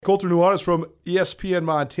Colter Nuanez from ESPN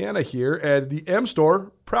Montana here, and the M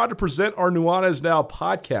Store, proud to present our Nuanez Now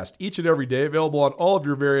podcast each and every day, available on all of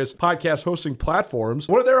your various podcast hosting platforms.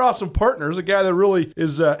 One of their awesome partners, a guy that really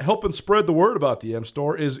is helping spread the word about the M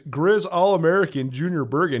Store, is Grizz All-American Junior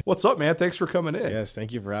Bergen. What's up, man? Thanks for coming in. Yes,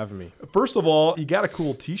 thank you for having me. First of all, you got a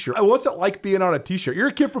cool t-shirt. What's it like being on a t-shirt? You're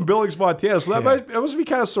a kid from Billings, Montana, so that must be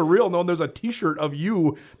kind of surreal knowing there's a t-shirt of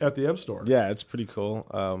you at the M Store. Yeah, it's pretty cool.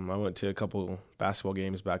 I went to a couple basketball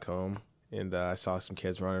games back home, and I saw some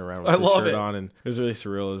kids running around with the shirt on, and it was really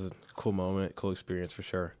surreal. It was a cool moment, cool experience for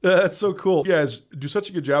sure. That's so cool. You guys do such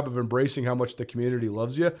a good job of embracing how much the community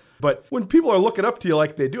loves you. But when people are looking up to you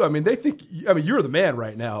like they do, they think, you're the man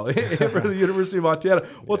right now for the University of Montana.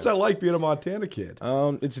 What's that like being a Montana kid?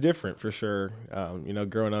 It's different for sure.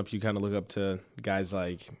 Growing up, you kind of look up to guys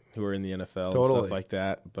like who are in the NFL and stuff like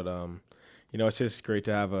that. But, it's just great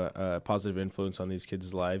to have a positive influence on these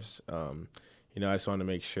kids' lives. I just want to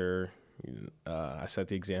make sure I set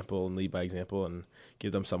the example and lead by example and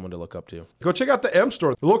give them someone to look up to. Go check out the M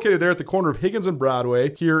Store. They're located there at the corner of Higgins and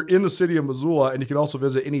Broadway here in the city of Missoula, and you can also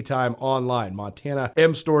visit anytime online,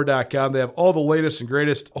 montanamstore.com. They have all the latest and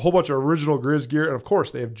greatest, a whole bunch of original Grizz gear, and of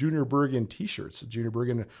course, they have Junior Bergen t-shirts. Junior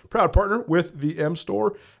Bergen, proud partner with the M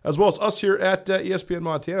Store, as well as us here at ESPN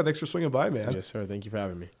Montana. Thanks for swinging by, man. Yes, sir. Thank you for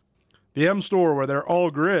having me. The M Store, where they're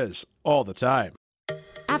all Grizz all the time.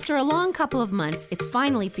 After a long couple of months, it's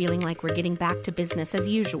finally feeling like we're getting back to business as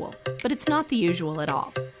usual. But it's not the usual at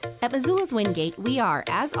all. At Missoula's Wingate, we are,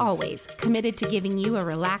 as always, committed to giving you a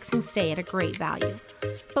relaxing stay at a great value.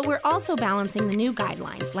 But we're also balancing the new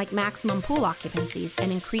guidelines like maximum pool occupancies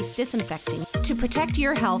and increased disinfecting to protect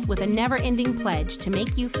your health with a never-ending pledge to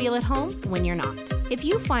make you feel at home when you're not. If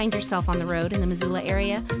you find yourself on the road in the Missoula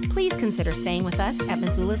area, please consider staying with us at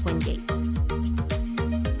Missoula's Wingate.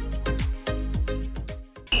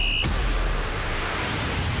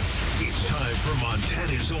 For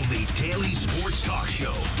Montana's only daily sports talk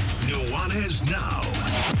show, Nuanez Now.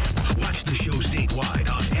 Watch the show statewide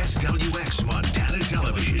on SWX Montana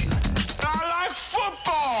Television. I like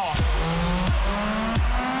football!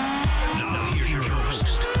 Now here's your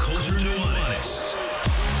host, Colter Nuanez.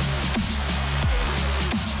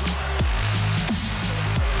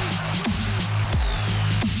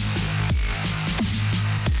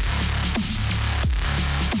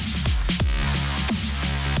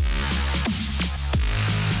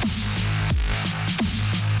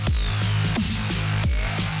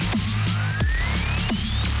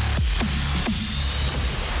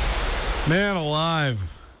 Man alive,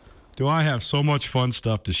 do I have so much fun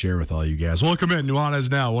stuff to share with all you guys. Welcome in, Nuanez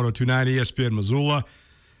Now, 102.9 ESPN Missoula,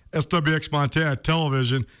 SWX Montana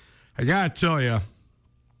Television. I got to tell you,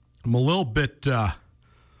 I'm a little bit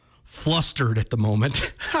flustered at the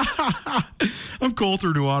moment. I'm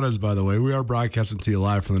Colter Nuanez, by the way. We are broadcasting to you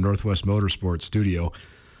live from the Northwest Motorsports studio.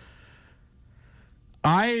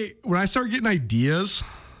 When I start getting ideas,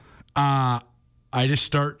 I just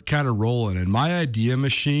start kind of rolling, and my idea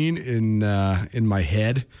machine in my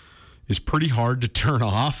head is pretty hard to turn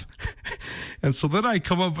off. And so then I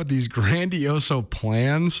come up with these grandiose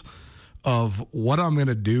plans of what I'm going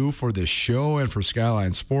to do for this show and for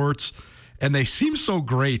Skyline Sports, and they seem so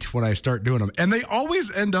great when I start doing them, and they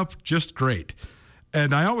always end up just great,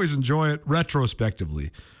 and I always enjoy it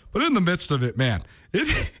retrospectively. But in the midst of it, man,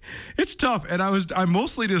 it's tough, and I'm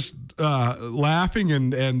mostly just laughing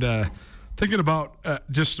and thinking about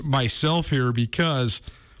just myself here because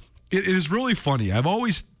it is really funny. I've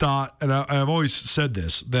always thought, and I've always said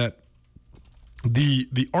this, that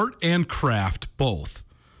the art and craft both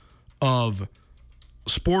of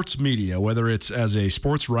sports media, whether it's as a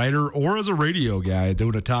sports writer or as a radio guy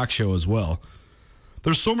doing a talk show as well,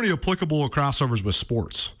 there's so many applicable crossovers with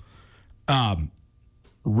sports.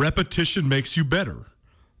 Repetition makes you better.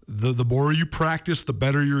 The more you practice, the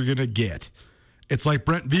better you're going to get. It's like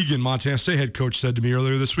Brent Vigen, Montana State head coach, said to me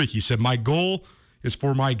earlier this week. He said, my goal is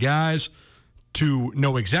for my guys to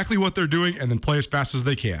know exactly what they're doing and then play as fast as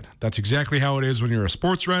they can. That's exactly how it is when you're a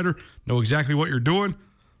sports writer. Know exactly what you're doing,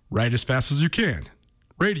 write as fast as you can.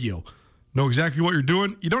 Radio, know exactly what you're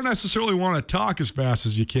doing. You don't necessarily want to talk as fast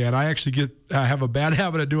as you can. I actually have a bad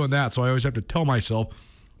habit of doing that, so I always have to tell myself,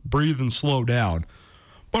 breathe and slow down.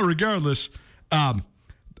 But regardless,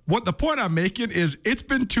 what the point I'm making is it's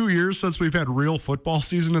been 2 years since we've had real football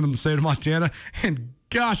season in the state of Montana, and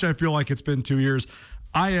gosh, I feel like it's been 2 years.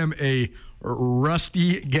 I am a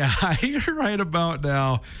rusty guy right about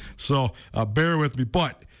now, so bear with me.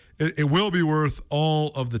 But it will be worth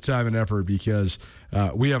all of the time and effort because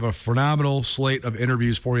we have a phenomenal slate of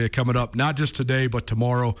interviews for you coming up, not just today, but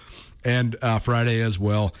tomorrow and Friday as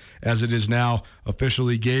well, as it is now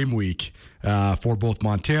officially game week for both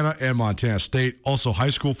Montana and Montana State. Also, high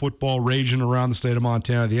school football raging around the state of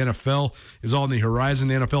Montana. The NFL is on the horizon.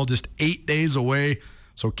 The NFL just 8 days away,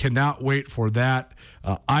 so cannot wait for that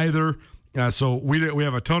either. So we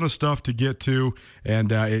have a ton of stuff to get to,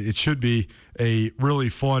 and it should be a really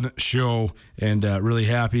fun show, and really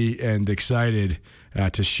happy and excited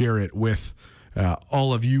to share it with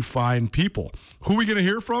all of you fine people. Who are we going to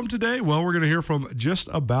hear from today? Well, we're going to hear from just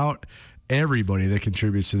about everybody that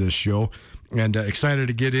contributes to this show, and excited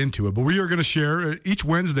to get into it. But we are going to share each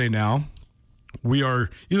Wednesday now. We are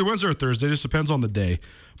either Wednesday or Thursday, just depends on the day.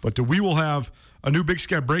 But we will have a new Big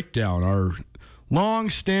Sky Breakdown, our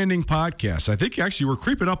long-standing podcast. I think actually we're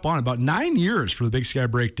creeping up on about 9 years for the Big Sky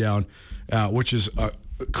Breakdown, which is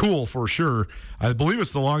cool for sure. I believe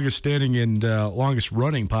it's the longest-standing and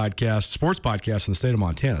longest-running sports podcast in the state of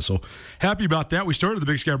Montana. So happy about that. We started the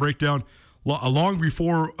Big Sky Breakdown long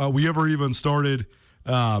before we ever even started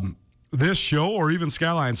this show or even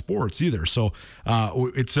Skyline Sports either. So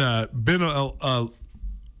it's been a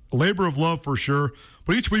labor of love for sure.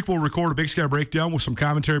 But each week we'll record a Big Sky Breakdown with some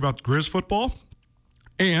commentary about Grizz football.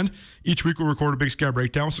 And each week we'll record a Big Sky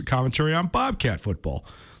Breakdown with some commentary on Bobcat football.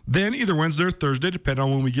 Then either Wednesday or Thursday, depending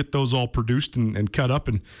on when we get those all produced and cut up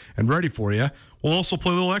and ready for you, we'll also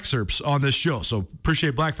play little excerpts on this show. So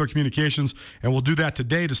appreciate Blackfoot Communications, and we'll do that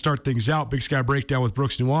today to start things out. Big Sky Breakdown with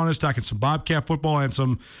Brooks Nuanez, talking some Bobcat football, and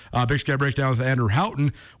some Big Sky Breakdown with Andrew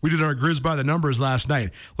Houghton. We did our Grizz by the Numbers last night.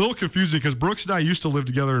 A little confusing because Brooks and I used to live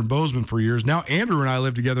together in Bozeman for years. Now Andrew and I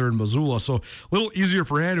live together in Missoula, so a little easier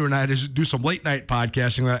for Andrew and I to do some late-night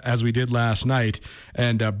podcasting as we did last night.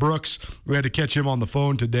 And Brooks, we had to catch him on the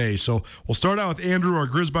phone today. So we'll start out with Andrew, our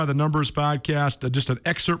Grizz by the Numbers podcast, just an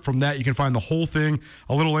excerpt from that. You can find the whole thing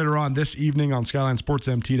a little later on this evening on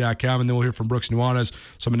SkylineSportsMT.com, and then we'll hear from Brooks Nuanez,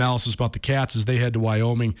 some analysis about the Cats as they head to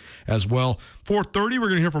Wyoming as well. 4:30, we're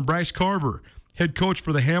going to hear from Bryce Carver, head coach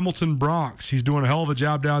for the Hamilton Broncs. He's doing a hell of a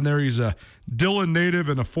job down there. He's a Dillon native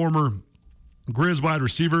and a former Grizz wide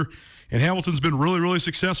receiver, and Hamilton's been really, really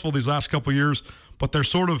successful these last couple of years, but they're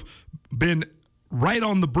sort of been right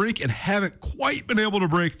on the brink and haven't quite been able to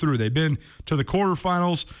break through. They've been to the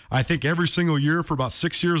quarterfinals, I think, every single year for about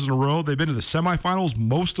 6 years in a row. They've been to the semifinals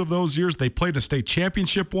most of those years. They played a state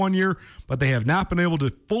championship one year, but they have not been able to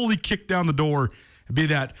fully kick down the door and be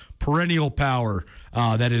that perennial power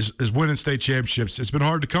that is winning state championships. It's been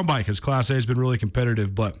hard to come by because Class A has been really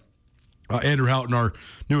competitive, but Andrew Houghton, our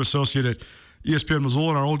new associate at ESPN Missoula,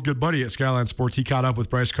 and our old good buddy at Skyline Sports, he caught up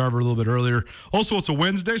with Bryce Carver a little bit earlier. Also, it's a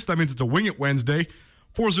Wednesday, so that means it's a Wing It Wednesday.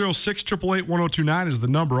 406-888-1029 is the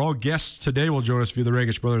number. All guests today will join us via the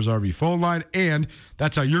Regich Brothers RV phone line, and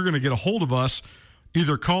that's how you're going to get a hold of us.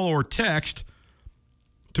 Either call or text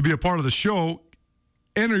to be a part of the show.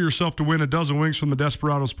 Enter yourself to win a dozen wings from the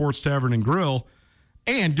Desperado Sports Tavern and Grill,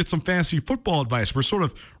 and get some fantasy football advice. We're sort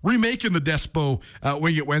of remaking the Despo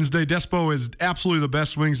Wing It Wednesday. Despo is absolutely the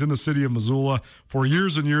best wings in the city of Missoula for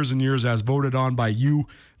years and years and years, as voted on by you,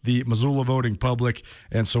 the Missoula voting public.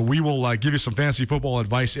 And so we will give you some fantasy football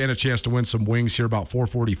advice and a chance to win some wings here about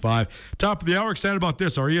 4:45. Top of the hour, excited about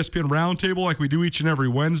this. Our ESPN Roundtable, like we do each and every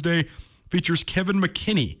Wednesday, features Kevin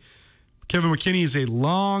McKinney. Kevin McKinney is a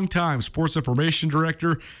longtime sports information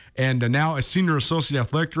director and now a senior associate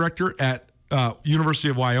athletic director at University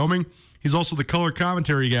of Wyoming. He's also the color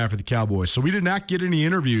commentary guy for the Cowboys. So we did not get any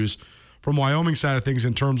interviews from Wyoming side of things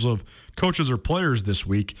in terms of coaches or players this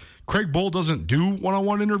week. Craig Bull doesn't do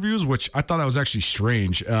one-on-one interviews, which I thought that was actually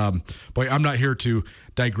strange. But I'm not here to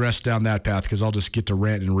digress down that path because I'll just get to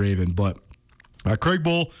rant and raving. But Craig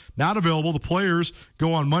Bull, not available. The players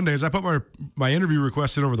go on Mondays. I put my interview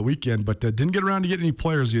request in over the weekend, but didn't get around to getting any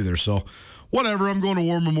players either. So whatever, I'm going to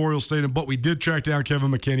War Memorial Stadium. But we did track down Kevin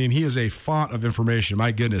McKinney, and he is a font of information.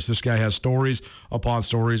 My goodness, this guy has stories upon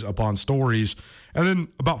stories upon stories. And then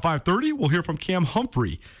about 5:30, we'll hear from Cam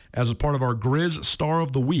Humphrey as a part of our Grizz Star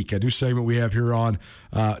of the Week, a new segment we have here on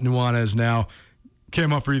Nuanez Now.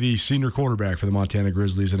 Cam Humphrey, the senior quarterback for the Montana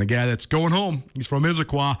Grizzlies, and a guy that's going home. He's from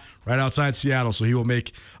Issaquah, right outside Seattle, so he will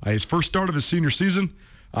make his first start of his senior season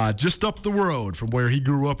just up the road from where he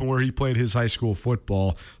grew up and where he played his high school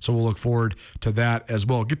football. So we'll look forward to that as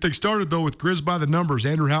well. Get things started, though, with Grizz by the Numbers.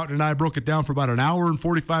 Andrew Houghton and I broke it down for about an hour and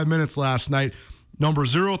 45 minutes last night. Number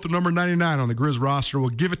 0 through number 99 on the Grizz roster. We'll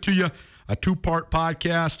give it to you, a 2-part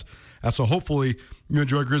podcast. So hopefully you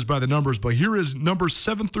enjoy Grizz by the Numbers. But here is numbers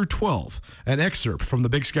 7 through 12, an excerpt from the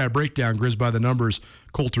Big Sky Breakdown, Grizz by the Numbers.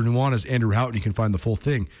 Colter Nuanez, Andrew Houghton. You can find the full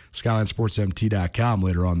thing, SkylineSportsMT.com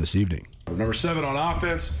later on this evening. Number 7 on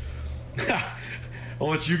offense. I'll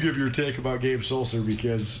let you give your take about Gabe Sulcer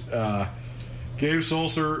because Gabe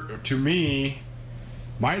Sulser, to me,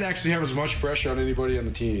 might actually have as much pressure on anybody on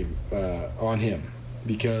the team on him,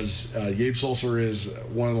 because Gabe Sulser is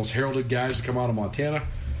one of the most heralded guys to come out of Montana.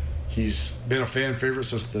 He's been a fan favorite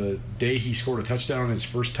since the day he scored a touchdown in his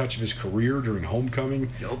first touch of his career during homecoming,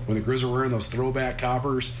 when the Grizzlies were wearing those throwback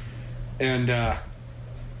Coppers. And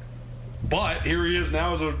but here he is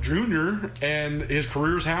now as a junior, and his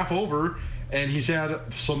career's half over, and he's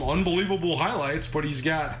had some unbelievable highlights, but he's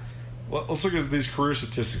got, let's look at these career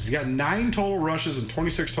statistics. He's got 9 total rushes and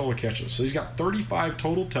 26 total catches. So he's got 35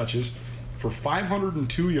 total touches for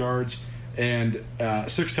 502 yards and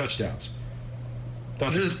 6 touchdowns.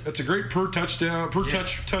 That's a great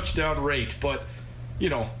touchdown rate, but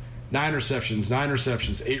 9 receptions,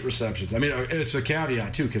 8 receptions. I mean, it's a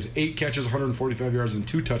caveat too, because 8 catches, 145 yards, and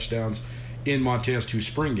 2 touchdowns in Montana's 2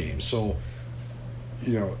 spring games. So, I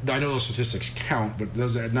know those statistics count, but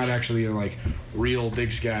those are not actually in like real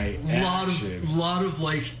Big Sky action. Lot of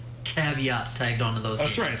like caveats tagged onto those.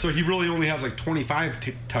 That's games. Right. So he really only has like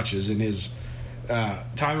 25 touches in his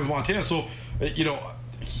time in Montana. So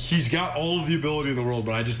he's got all of the ability in the world,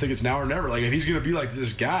 but I just think it's now or never. Like, if he's going to be like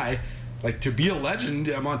this guy, like, to be a legend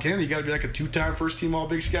at Montana, you got to be like a 2-time first-team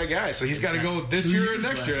All-Big Sky guy. So he's got to go this year and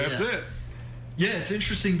next year. That's it. Yeah, it's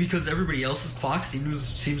interesting because everybody else's clock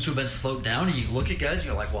seems to have been slowed down, and you look at guys and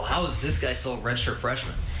you're like, well, how is this guy still a redshirt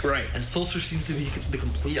freshman? Right. And Sulser seems to be the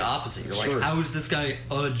complete opposite. You're like, how is this guy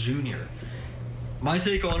a junior? My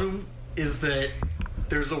take on him is that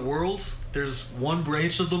there's one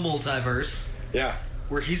branch of the multiverse. Yeah.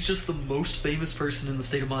 Where he's just the most famous person in the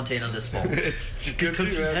state of Montana this fall. It's good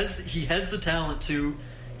because he has the talent to.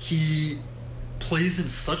 He plays in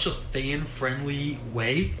such a fan-friendly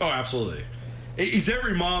way. Oh, absolutely. He's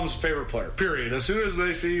every mom's favorite player, period. As soon as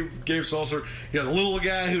they see Gabe Sulser, the little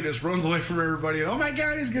guy who just runs away from everybody, and oh my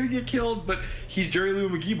God, he's going to get killed. But he's Jerry Lou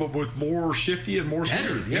McGee, but with more shifty and more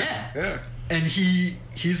speed. Yeah. And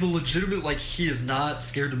he's a legitimate, like, he is not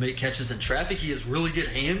scared to make catches in traffic. He has really good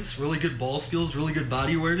hands, really good ball skills, really good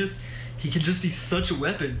body awareness. He can just be such a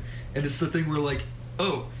weapon. And it's the thing where, like,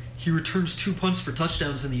 he returns 2 punts for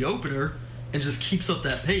touchdowns in the opener and just keeps up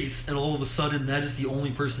that pace. And all of a sudden, that is the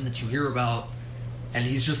only person that you hear about. And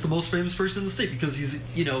he's just the most famous person in the state because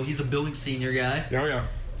he's a Billings senior guy. Oh, yeah.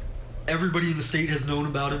 Everybody in the state has known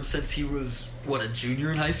about him since he was, a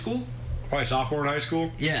junior in high school? Probably sophomore in high school.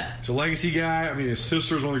 Yeah. He's a legacy guy. I mean, his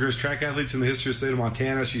sister is one of the greatest track athletes in the history of the state of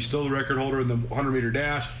Montana. She's still the record holder in the 100-meter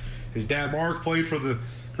dash. His dad, Mark, played for the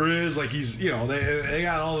Grizz. Like, he's, they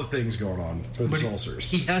got all the things going on for the Sulsers.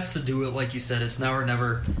 He has to do it, like you said. It's now or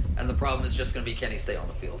never. And the problem is just going to be, can he stay on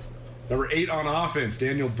the field? Number 8 on offense,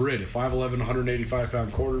 Daniel Britt, a 5'11",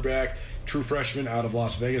 185-pound quarterback, true freshman out of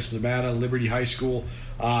Las Vegas, Nevada, Liberty High School.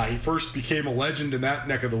 He first became a legend in that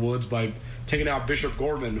neck of the woods by taking out Bishop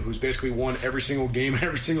Gorman, who's basically won every single game,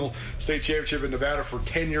 every single state championship in Nevada for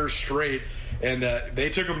 10 years straight. And they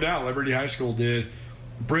took him down, Liberty High School did.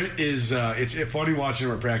 Britt is, it's funny watching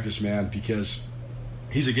him at practice, man, because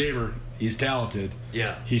he's a gamer. He's talented.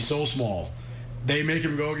 Yeah. He's so small. They make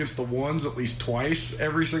him go against the ones at least twice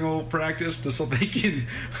every single practice just so they can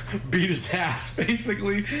beat his ass,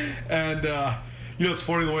 basically. And, it's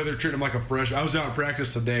funny the way they're treating him like a freshman. I was down at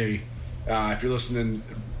practice today. If you're listening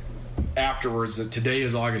afterwards, that today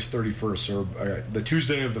is August 31st, or the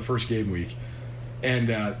Tuesday of the first game week.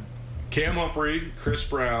 And Cam Humphrey, Chris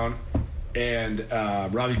Brown, and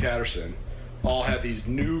Robbie Patterson all had these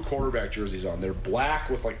new quarterback jerseys on. They're black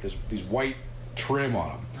with like these white trim on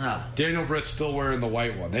them. Daniel Britt's still wearing the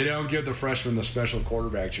white one. They don't give the freshmen the special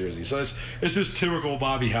quarterback jersey. So it's just typical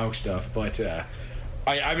Bobby Houck stuff. But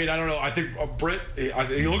I mean, I don't know. I think Britt,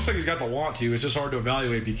 he looks like he's got the want to. It's just hard to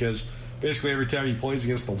evaluate because basically every time he plays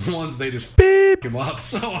against the ones, they just beep him up.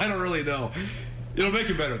 So I don't really know. It'll make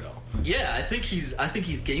it better though. Yeah, I think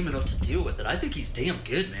he's game enough to deal with it. I think he's damn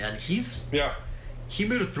good, man. He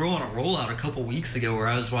made a throw on a rollout a couple weeks ago where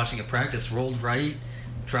I was watching a practice, rolled right,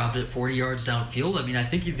 dropped it 40 yards downfield. I mean, I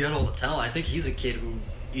think he's got all the talent. I think he's a kid who,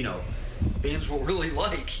 fans will really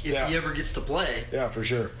like if he ever gets to play. Yeah, for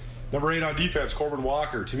sure. Number 8 on defense, Corbin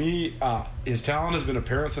Walker. To me, his talent has been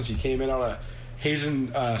apparent since he came in out of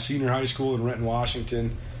Hazen Senior High School in Renton,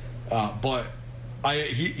 Washington. But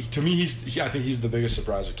I think he's the biggest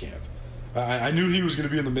surprise of camp. I knew he was going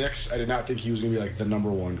to be in the mix. I did not think he was going to be like the number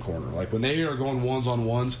one corner. Like when they are going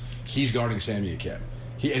ones-on-ones, he's guarding Sammy Akem.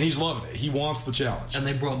 He's loving it. He wants the challenge. And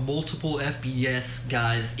they brought multiple FBS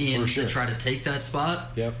guys in to try to take that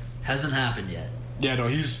spot. Yep. Hasn't happened yet. Yeah, no,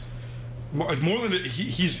 it's more than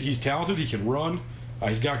he's talented. He can run.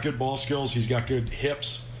 He's got good ball skills. He's got good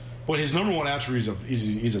hips. But his number one attribute is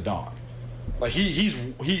he's a dog. Like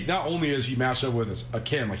he not only is he matched up with a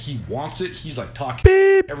Ken, like he wants it. He's like talking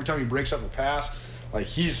beep every time he breaks up a pass. Like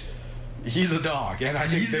he's a dog, and I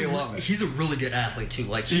think they love it. He's a really good athlete too.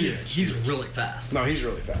 Like he's really fast. No, he's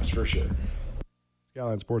really fast for sure.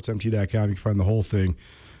 SkylineSportsMT.com. You can find the whole thing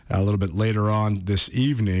a little bit later on this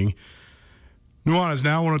evening. Nuanez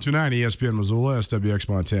now 102.9 ESPN Missoula, SWX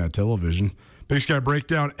Montana Television. Big Sky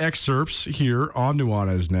Breakdown excerpts here on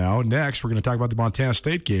Nuanez now. Next, we're going to talk about the Montana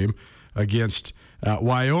State game against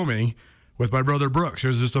Wyoming with my brother Brooks.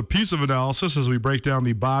 Here's just a piece of analysis as we break down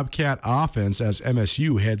the Bobcat offense as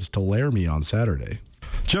MSU heads to Laramie on Saturday.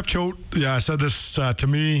 Jeff Choate said this to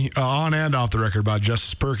me on and off the record about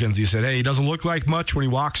Justice Perkins. He said, hey, he doesn't look like much when he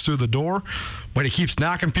walks through the door, but he keeps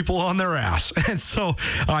knocking people on their ass. And so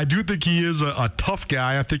I do think he is a tough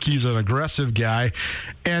guy. I think he's an aggressive guy.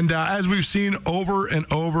 And as we've seen over and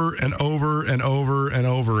over and over and over and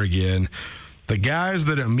over again, the guys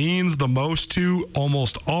that it means the most to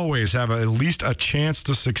almost always have at least a chance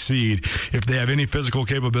to succeed if they have any physical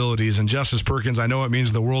capabilities. And Justice Perkins, I know it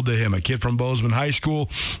means the world to him. A kid from Bozeman High School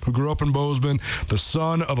who grew up in Bozeman, the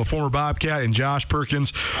son of a former Bobcat and Josh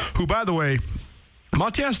Perkins, who, by the way,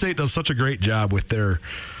 Montana State does such a great job with their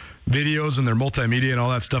videos and their multimedia and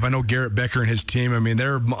all that stuff. I know Garrett Becker and his team, I mean,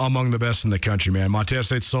 they're among the best in the country, man. Montana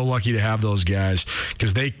State's so lucky to have those guys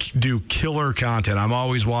because they do killer content. I'm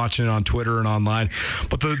always watching it on Twitter and online.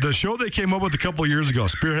 But the show they came up with a couple of years ago,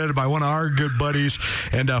 spearheaded by one of our good buddies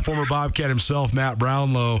and former Bobcat himself, Matt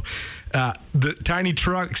Brownlow, the Tiny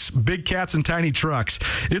Trucks, Big Cats and Tiny Trucks.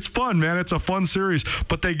 It's fun, man. It's a fun series.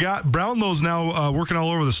 But they got Brownlow's now working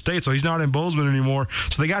all over the state, so he's not in Bozeman anymore.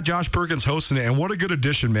 So they got Josh Perkins hosting it, and what a good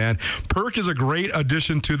addition, man. Perk is a great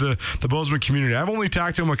addition to the Bozeman community. I've only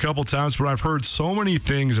talked to him a couple times, but I've heard so many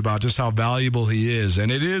things about just how valuable he is.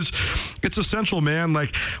 And it's essential, man.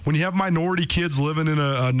 Like when you have minority kids living in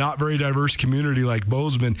a not very diverse community like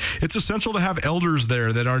Bozeman, it's essential to have elders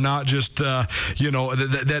there that are not just,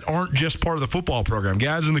 that aren't just part of the football program.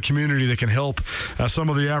 Guys in the community that can help some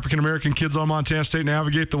of the African-American kids on Montana State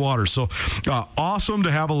navigate the water. So awesome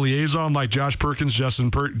to have a liaison like Josh Perkins,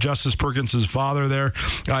 Justice Perkins' father there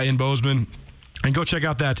in Bozeman. And go check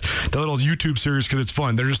out that little YouTube series because it's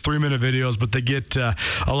fun. They're just 3-minute videos, but they get a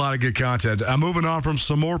lot of good content. Moving on from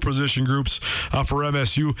some more position groups for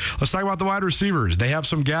MSU, let's talk about the wide receivers. They have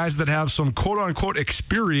some guys that have some quote-unquote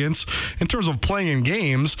experience in terms of playing in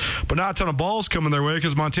games, but not a ton of balls coming their way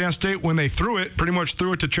because Montana State, when they threw it, pretty much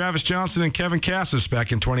threw it to Travis Johnson and Kevin Cassis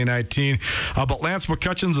back in 2019. But Lance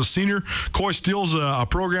McCutcheon's a senior. Coy Steele's a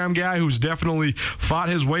program guy who's definitely fought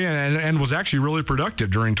his way in and was actually really productive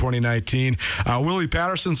during 2019. Willie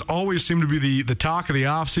Patterson's always seemed to be the talk of the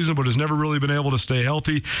offseason, but has never really been able to stay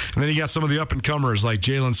healthy. And then you got some of the up-and-comers like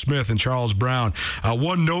Jalen Smith and Charles Brown.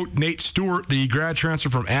 One note, Nate Stewart, the grad transfer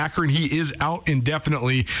from Akron, he is out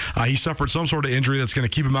indefinitely. He suffered some sort of injury that's going to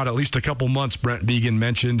keep him out at least a couple months, Brent Began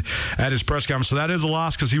mentioned at his press conference. So that is a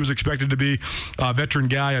loss because he was expected to be a veteran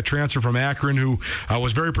guy, a transfer from Akron who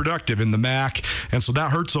was very productive in the MAC. And so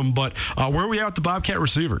that hurts him. But where are we at with the Bobcat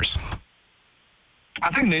receivers?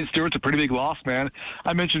 I think Nate Stewart's a pretty big loss, man.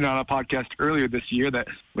 I mentioned on a podcast earlier this year that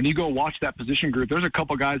when you go watch that position group, there's a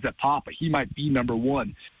couple guys that pop, but he might be number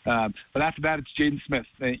one. But after that, it's Jaden Smith.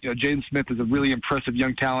 Jaden Smith is a really impressive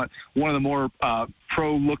young talent, one of the more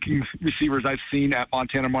pro-looking receivers I've seen at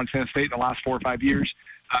Montana State in the last 4 or 5 years.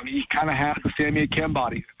 He kind of has the Sammy Akem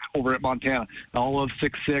body over at Montana. All of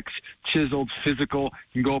 6'6", chiseled, physical,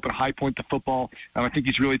 can go up and high point the football. I think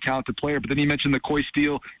he's a really talented player. But then he mentioned the Coy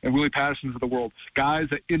Steele and Willie Pattersons of the world. Guys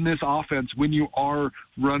that in this offense, when you are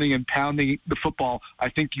running and pounding the football, I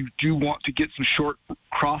think you do want to get some short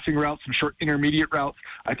crossing routes, some short intermediate routes.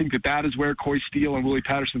 I think that is where Coy Steele and Willie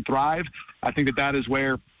Patterson thrive. I think that is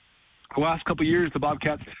where the last couple of years, the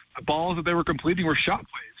Bobcats, the balls that they were completing were shot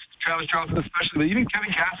plays. Travis Johnson especially, but even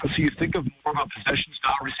Kevin Cassis, so you think of more of a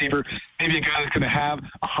possession-style receiver, maybe a guy that's going to have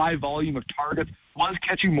a high volume of targets, was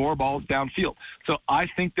catching more balls downfield. So I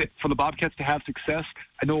think that for the Bobcats to have success,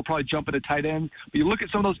 I know we'll probably jump at a tight end, but you look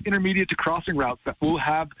at some of those intermediate to crossing routes that will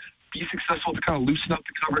be successful to kind of loosen up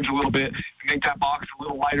the coverage a little bit and make that box a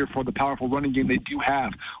little lighter for the powerful running game they do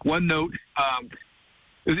have. One note,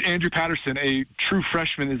 is Andrew Patterson, a true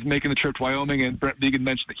freshman, is making the trip to Wyoming, and Brent Began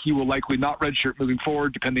mentioned that he will likely not redshirt moving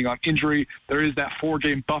forward, depending on injury. There is that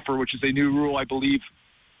 4-game buffer, which is a new rule, I believe,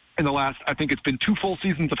 in the last, I think it's been 2 full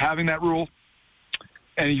seasons of having that rule.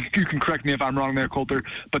 And you can correct me if I'm wrong there, Colter,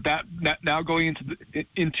 but that now going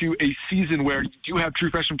into a season where you do have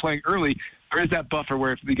true freshmen playing early, there is that buffer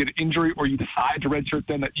where if they get an injury or you decide to redshirt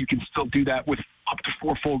them, that you can still do that with up to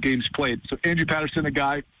 4 full games played. So Andrew Patterson, a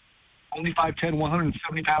guy only 5'10",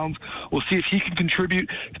 170 pounds. We'll see if he can contribute,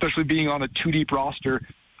 especially being on a two-deep roster.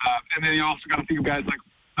 And then you also got to think of guys like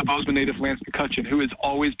the Bozeman native Lance McCutcheon, who has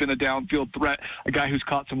always been a downfield threat, a guy who's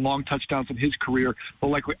caught some long touchdowns in his career, will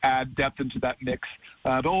likely add depth into that mix.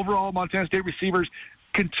 But overall, Montana State receivers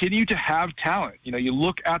continue to have talent. You know, you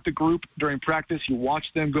look at the group during practice, you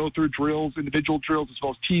watch them go through drills, individual drills, as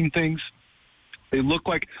well as team things. They look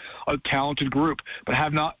like a talented group, but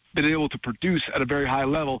have not been able to produce at a very high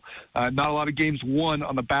level. Not a lot of games won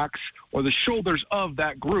on the backs or the shoulders of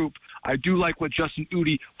that group. I do like what Justin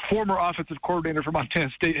Udy, former offensive coordinator for Montana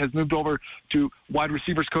State, has moved over to wide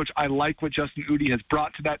receivers coach. I like what Justin Udy has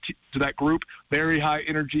brought to that group. Very high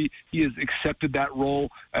energy. He has accepted that role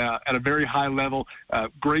at a very high level.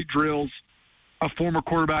 Great drills. A former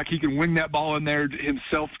quarterback, he can wing that ball in there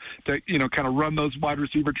himself to, kind of run those wide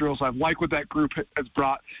receiver drills. I like what that group has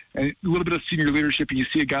brought. And a little bit of senior leadership, and you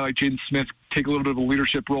see a guy like Jaden Smith take a little bit of a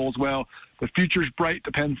leadership role as well. The future's bright.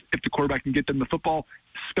 Depends if the quarterback can get them the football,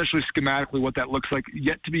 especially schematically what that looks like.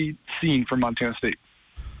 Yet to be seen from Montana State.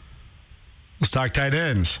 Let's talk tight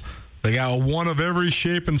ends. They got one of every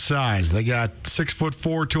shape and size. They got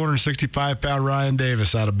 6'4", 265-pound Ryan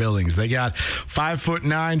Davis out of Billings. They got 5'9",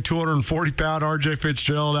 240-pound R.J.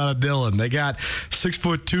 Fitzgerald out of Dillon. They got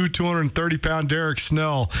 6'2", 230-pound Derek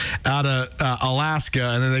Snell out of Alaska.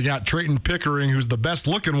 And then they got Trayton Pickering, who's the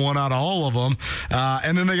best-looking one out of all of them.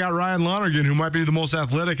 And then they got Ryan Lonergan, who might be the most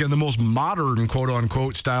athletic and the most modern,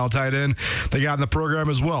 quote-unquote, style tight end they got in the program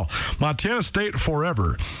as well. Montana State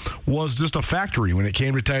forever was just a factory when it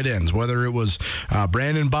came to tight ends. Whether it was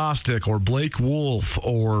Brandon Bostic or Blake Wolf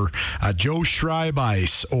or Joe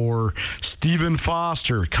Schreibeis or Stephen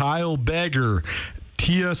Foster, Kyle Beggar,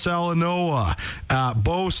 Tia Salanoa,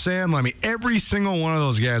 Bo Sandler. I mean, every single one of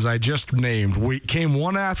those guys I just named, we came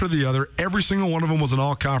one after the other. Every single one of them was an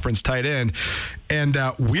all-conference tight end. And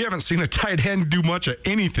we haven't seen a tight end do much of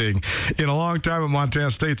anything in a long time at Montana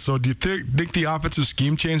State. So do you think the offensive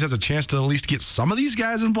scheme change has a chance to at least get some of these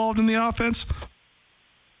guys involved in the offense?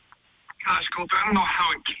 Gosh, Colter, I don't know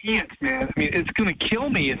how it can't, man. I mean, it's going to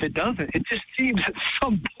kill me if it doesn't. It just seems at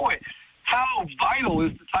some point how vital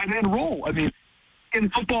is the tight end role. I mean,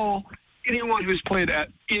 in football, anyone who's played at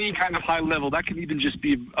any kind of high level, that can even just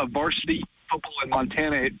be a varsity football in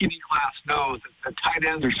Montana at any class, knows that tight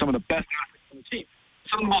ends are some of the best athletes on the team.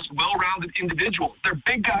 Some of the most well-rounded individuals. They're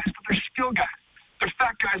big guys, but they're skill guys. They're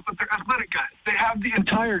fat guys, but they're athletic guys. They have the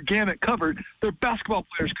entire gamut covered. They're basketball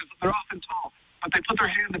players because they're often tall. But they put their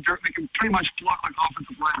hand in the dirt, they can pretty much block like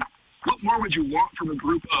offensive linemen. What more would you want from a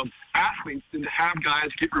group of athletes than to have guys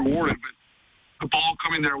get rewarded with the ball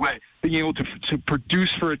coming their way, being able to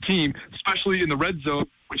produce for a team, especially in the red zone,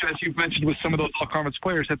 which, as you've mentioned with some of those all-conference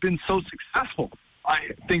players, have been so successful. I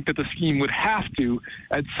think that the scheme would have to,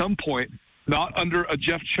 at some point, not under a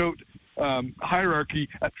Jeff Choate hierarchy,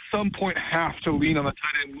 at some point have to lean on the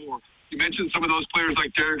tight end more. You mentioned some of those players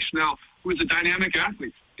like Derek Snell, who is a dynamic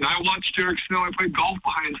athlete. I watched Derek Snell. I played golf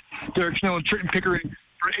behind Derek Snell and Trayton Pickering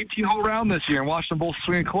for an 18-hole round this year and watched them both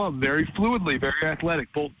swing a club very fluidly, very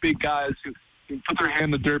athletic, both big guys who can put their hand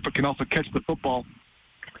in the dirt but can also catch the football.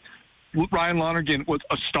 Ryan Lonergan was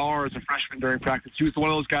a star as a freshman during practice. He was one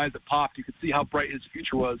of those guys that popped. You could see how bright his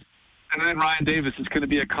future was. And then Ryan Davis is going to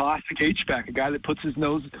be a classic H-back, a guy that puts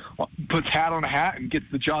hat on a hat and gets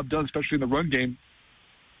the job done, especially in the run game.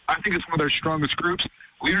 I think it's one of their strongest groups,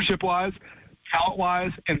 leadership-wise,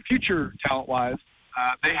 talent-wise, and future talent-wise.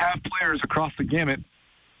 They have players across the gamut.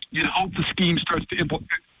 You'd hope the scheme starts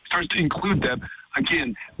to include them.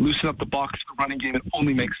 Again, loosen up the box for the running game. It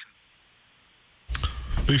only makes sense.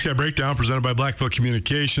 Big Sky Breakdown presented by Blackfoot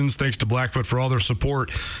Communications. Thanks to Blackfoot for all their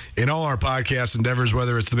support in all our podcast endeavors,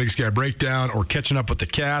 whether it's the Big Sky Breakdown or Catching Up with the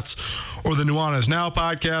Cats or the Nuanez Now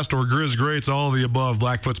podcast or Grizz Greats, all of the above.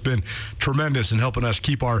 Blackfoot's been tremendous in helping us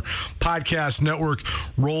keep our podcast network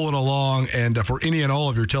rolling along. And for any and all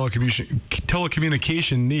of your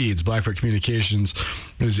telecommunication needs, Blackfoot Communications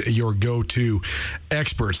is your go-to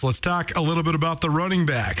experts. Let's talk a little bit about the running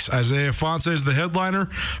backs. Isaiah Fonse is the headliner.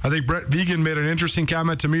 I think Brett Vegan made an interesting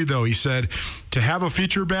comment to me, though. He said, to have a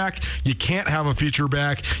feature back, you can't have a feature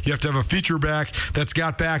back. You have to have a feature back that's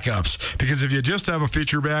got backups. Because if you just have a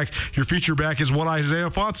feature back, your feature back is what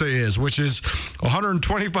Isaiah Fonse is, which is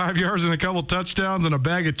 125 yards and a couple touchdowns and a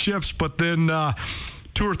bag of chips, but then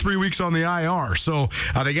 2 or 3 weeks on the IR. So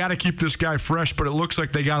they got to keep this guy fresh, but it looks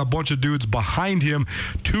like they got a bunch of dudes behind him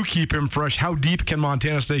to keep him fresh. How deep can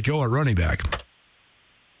Montana State go at running back?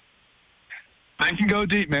 They can go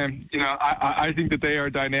deep, man. You know, I think that they are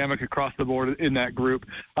dynamic across the board in that group.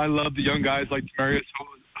 I love the young guys like Demarius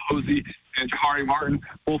Hosey and Jahari Martin,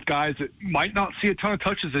 both guys that might not see a ton of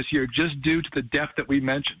touches this year just due to the depth that we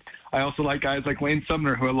mentioned. I also like guys like Lane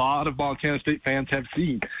Sumner, who a lot of Montana State fans have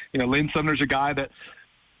seen. Lane Sumner's a guy that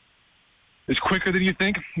is quicker than you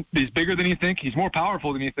think. He's bigger than you think. He's more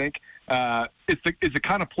powerful than you think. It's the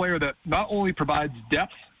kind of player that not only provides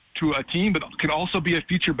depth to a team, but can also be a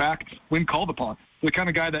feature back when called upon. The kind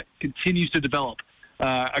of guy that continues to develop.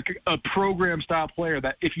 A program-style player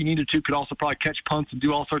that, if you needed to, could also probably catch punts and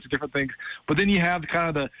do all sorts of different things. But then you have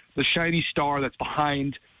kind of the shiny star that's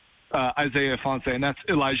behind Isaiah Ifanse, and that's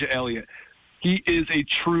Elijah Elliott. He is a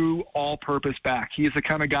true all-purpose back. He is the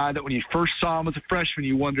kind of guy that when you first saw him as a freshman,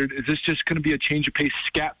 you wondered, is this just going to be a change-of-pace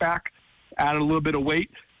scat back, added a little bit of weight?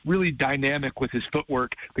 Really dynamic with his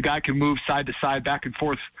footwork. The guy can move side to side, back and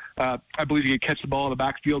forth. I believe he can catch the ball in the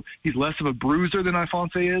backfield. He's less of a bruiser than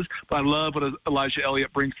Ifanse is, but I love what Elijah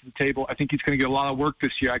Elliott brings to the table. I think he's going to get a lot of work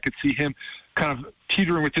this year. I could see him kind of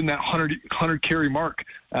teetering within that 100 carry mark.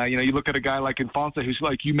 You look at a guy like Ifanse, who's,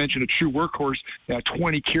 like you mentioned, a true workhorse,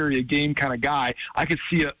 20 carry a game kind of guy. I could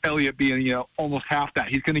see Elliott being, almost half that.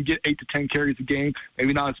 He's going to get 8 to 10 carries a game.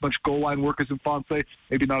 Maybe not as much goal line work as Ifanse.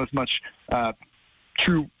 Maybe not as much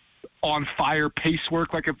true on-fire pace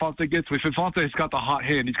work like Ifanse gets. If Ifanse has got the hot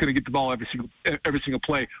hand, he's going to get the ball every single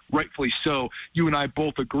play, rightfully so. You and I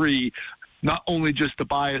both agree, not only just the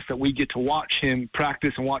bias that we get to watch him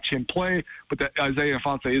practice and watch him play, but that Isaiah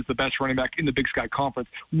Ifanse is the best running back in the Big Sky Conference.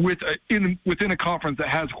 Within a conference that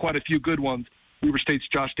has quite a few good ones, Weber State's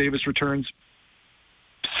Josh Davis returns.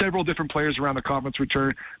 Several different players around the conference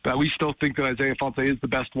return, but we still think that Isaiah Ifanse is the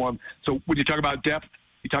best one. So when you talk about depth,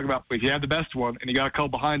 you talk about if you have the best one and you got a couple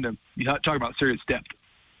behind him, you talk about serious depth.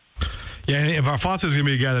 Yeah, and Ifanse is going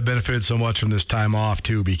to be a guy that benefited so much from this time off,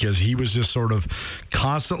 too, because he was just sort of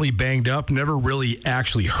constantly banged up, never really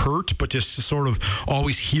actually hurt, but just sort of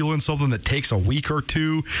always healing something that takes a week or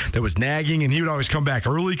two that was nagging, and he would always come back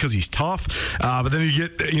early because he's tough, but then he'd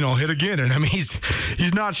get, hit again, and I mean,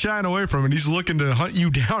 he's not shying away from it. He's looking to hunt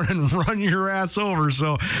you down and run your ass over,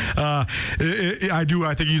 so I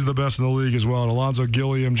think he's the best in the league as well. And Alonzo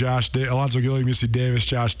Gilliam, UC Davis,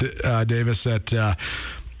 Josh Davis at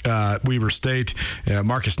Weber State,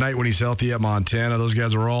 Marcus Knight when he's healthy at Montana. Those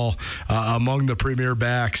guys are all among the premier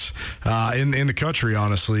backs in the country,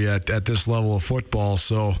 honestly, at this level of football.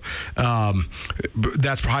 So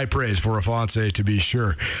that's high praise for Ifanse, to be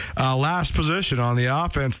sure. Last position on the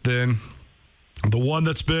offense, then. The one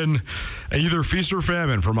that's been either feast or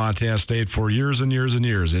famine for Montana State for years and years and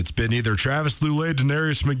years. It's been either Travis Lulay,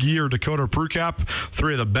 Denarius McGee, or Dakota Prukop,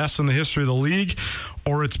 three of the best in the history of the league,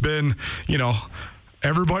 or it's been,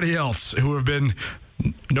 everybody else who have been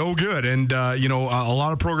no good. And, a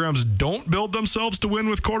lot of programs don't build themselves to win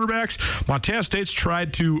with quarterbacks. Montana State's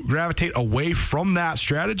tried to gravitate away from that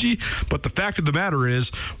strategy. But the fact of the matter is,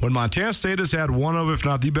 when Montana State has had one of, if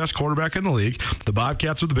not the best quarterback in the league, the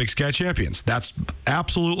Bobcats are the Big Sky champions. That's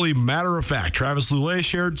absolutely matter of fact. Travis Lulay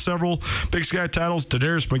shared several Big Sky titles.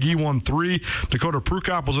 Denarius McGee won 3. Dakota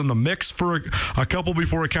Prukop was in the mix for a couple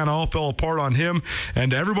before it kind of all fell apart on him.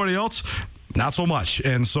 And everybody else, not so much.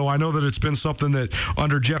 And so I know that it's been something that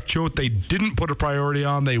under Jeff Choate they didn't put a priority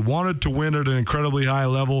on. They wanted to win at an incredibly high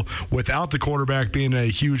level without the quarterback being a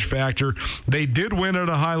huge factor. They did win at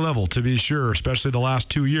a high level, to be sure, especially the last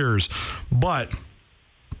 2 years. But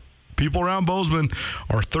people around Bozeman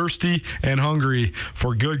are thirsty and hungry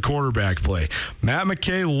for good quarterback play. Matt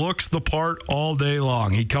McKay looks the part all day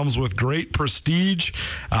long. He comes with great prestige,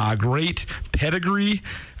 great pedigree.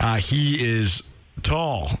 He is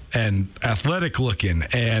tall and athletic looking,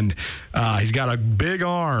 and he's got a big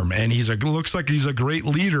arm, and looks like he's a great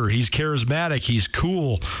leader. He's charismatic, he's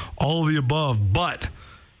cool, all of the above, but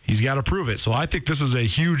he's got to prove it. So I think this is a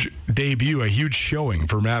huge debut, a huge showing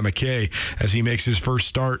for Matt McKay as he makes his first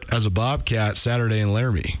start as a Bobcat Saturday in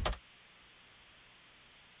Laramie.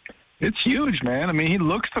 It's huge, man. I mean, he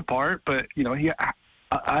looks the part, but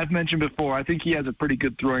I've mentioned before, I think he has a pretty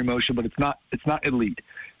good throwing motion, but it's not elite.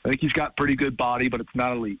 I think he's got pretty good body, but it's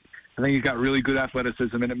not elite. I think he's got really good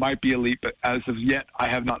athleticism, and it might be elite, but as of yet, I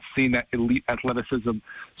have not seen that elite athleticism.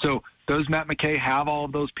 So does Matt McKay have all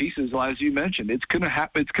of those pieces? Well, as you mentioned, it's going to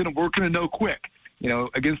happen. We're going to know quick.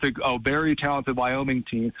 Against a very talented Wyoming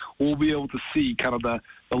team, we'll be able to see kind of the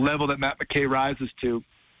level that Matt McKay rises to.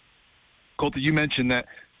 Colter, you mentioned that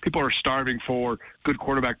people are starving for good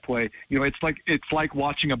quarterback play. It's like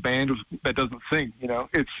watching a band that doesn't sing.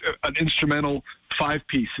 It's an instrumental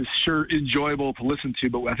 5-piece. It's sure enjoyable to listen to,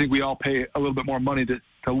 but I think we all pay a little bit more money to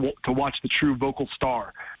watch the true vocal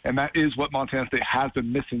star. And that is what Montana State has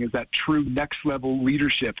been missing, is that true next level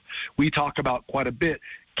leadership we talk about quite a bit.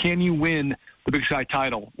 Can you win the Big Sky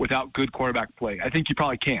title without good quarterback play? I think you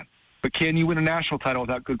probably can. But can you win a national title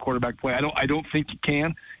without good quarterback play? I don't think you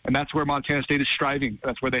can, and that's where Montana State is striving.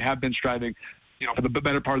 That's where they have been striving, for the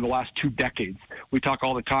better part of the last 2 decades. We talk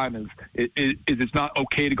all the time it's not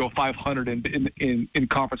okay to go 500 in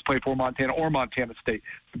conference play for Montana or Montana State.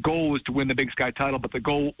 The goal is to win the Big Sky title, but the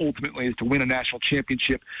goal ultimately is to win a national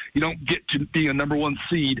championship. You don't get to be a number 1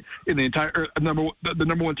 seed in the entire the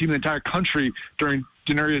number 1 team in the entire country during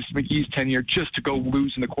Denarius McGee's tenure just to go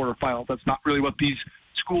lose in the quarterfinals. That's not really what these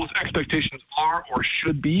schools' expectations are or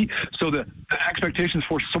should be. So the expectations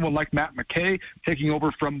for someone like Matt McKay taking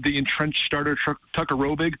over from the entrenched starter Tucker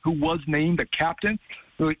Robig, who was named a captain.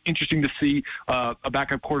 Really interesting to see a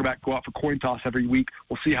backup quarterback go out for coin toss every week.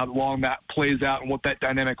 We'll see how long that plays out and what that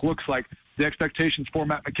dynamic looks like. The expectations for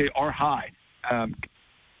Matt McKay are high.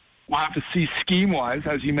 We'll have to see scheme-wise.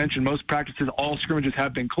 As you mentioned, most practices, all scrimmages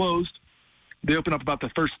have been closed. They open up about the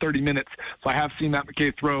first 30 minutes. So I have seen Matt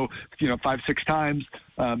McKay throw, 5-6 times,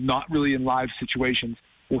 not really in live situations.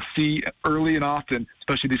 We'll see early and often,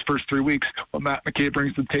 especially these first 3 weeks, what Matt McKay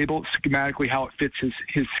brings to the table, schematically how it fits his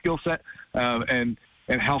skill set, and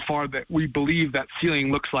how far that we believe that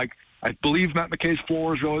ceiling looks like. I believe Matt McKay's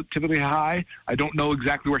floor is relatively high. I don't know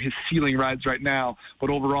exactly where his ceiling rides right now,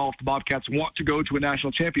 but overall, if the Bobcats want to go to a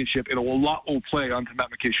national championship, a lot will play onto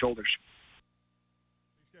Matt McKay's shoulders.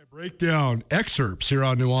 Breakdown excerpts here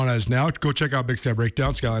on Nuanez Now. Go check out Big Sky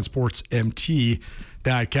Breakdown,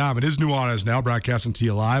 SkylineSportsMT.com. It is Nuanez Now, broadcasting to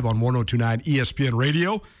you live on 102.9 ESPN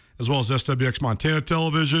Radio, as well as SWX Montana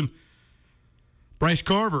Television. Bryce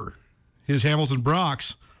Carver, his Hamilton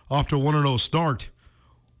Broncs, off to a 1-0 start.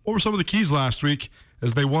 What were some of the keys last week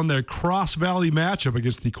as they won their Cross Valley matchup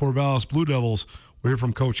against the Corvallis Blue Devils? We'll hear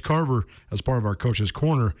from Coach Carver as part of our Coach's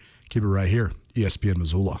Corner. Keep it right here, ESPN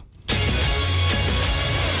Missoula.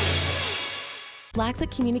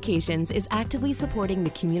 Blackfoot Communications is actively supporting the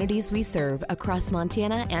communities we serve across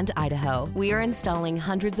Montana and Idaho. We are installing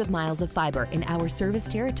hundreds of miles of fiber in our service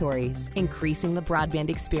territories, increasing the broadband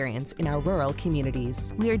experience in our rural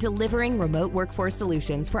communities. We are delivering remote workforce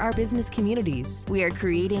solutions for our business communities. We are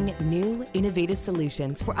creating new, innovative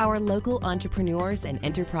solutions for our local entrepreneurs and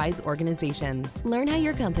enterprise organizations. Learn how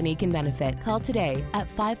your company can benefit. Call today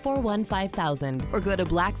at 541-5000 or go to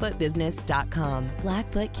blackfootbusiness.com.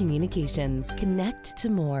 Blackfoot Communications. Connect to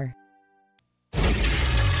more.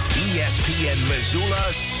 ESPN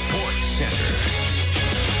Missoula Sports Center.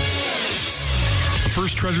 The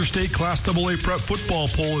first Treasure State Class AA Prep football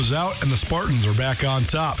poll is out, and the Spartans are back on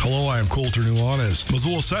top. Hello, I am Colter Nuanez.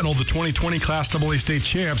 Missoula Sentinel, the 2020 Class AA State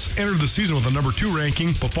champs, entered the season with a number 2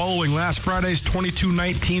 ranking, but following last Friday's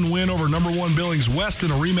 22-19 win over number 1 Billings West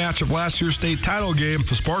in a rematch of last year's state title game,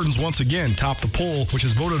 the Spartans once again topped the poll, which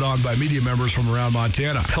is voted on by media members from around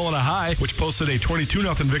Montana. Helena High, which posted a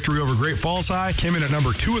 22-0 victory over Great Falls High, came in at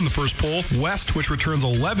number 2 in the first poll. West, which returns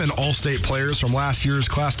 11 All-State players from last year's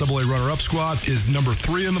Class AA runner-up squad, is number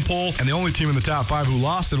 3 in the poll, and the only team in the top 5 who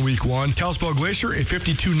lost in Week 1. Kalispell Glacier, a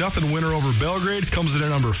 52-0 winner over Belgrade, comes in at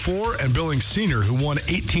number 4, and Billings Senior, who won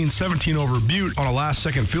 18-17 over Butte on a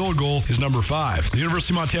last-second field goal, is number 5. The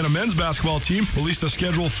University of Montana men's basketball team released a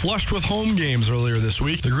schedule flushed with home games earlier this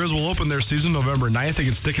week. The Grizz will open their season November 9th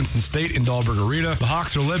against Dickinson State in Dahlberg Arena. The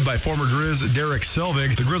Hawks are led by former Grizz Derek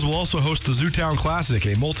Selvig. The Grizz will also host the Zootown Classic,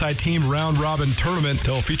 a multi-team round-robin tournament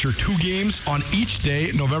that will feature 2 games on each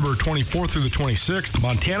day, November 24th through the 26th.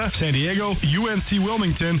 Montana, San Diego, UNC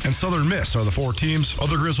Wilmington, and Southern Miss are the 4 teams.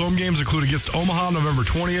 Other Grizz home games include against Omaha November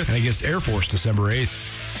 20th and against Air Force December 8th.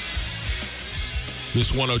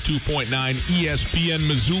 This 102.9 ESPN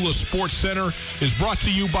Missoula Sports Center is brought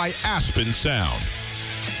to you by Aspen Sound.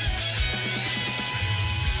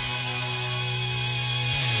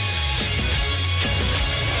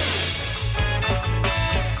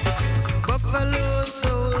 Buffalo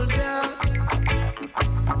soldier,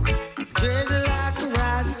 dreaded like a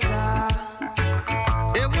Rasta.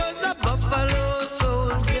 It was a buffalo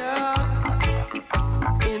soldier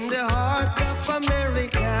in the heart of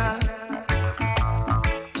America,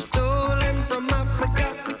 stolen from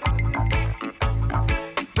Africa,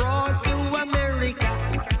 brought to America,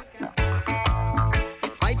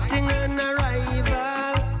 fighting an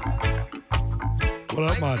arrival. What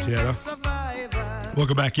up, Montana?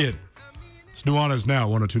 Welcome back in. It's Nuanez Now,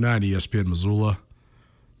 102.9 ESPN Missoula.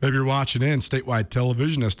 Maybe you're watching in statewide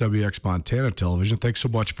television, SWX Montana Television. Thanks so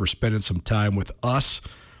much for spending some time with us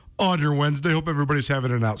on your Wednesday. Hope everybody's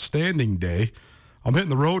having an outstanding day. I'm hitting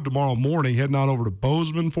the road tomorrow morning, heading on over to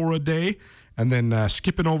Bozeman for a day, and then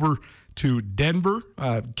skipping over to Denver,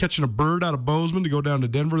 catching a bird out of Bozeman to go down to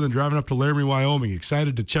Denver, then driving up to Laramie, Wyoming.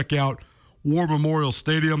 Excited to check out War Memorial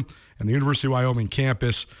Stadium and the University of Wyoming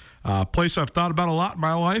campus. Place I've thought about a lot in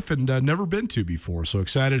my life and never been to before. So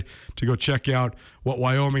excited to go check out what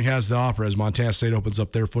Wyoming has to offer as Montana State opens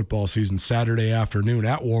up their football season Saturday afternoon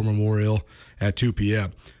at War Memorial at 2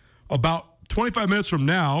 p.m. About 25 minutes from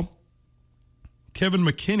now, Kevin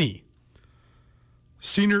McKinney,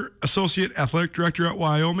 Senior Associate Athletic Director at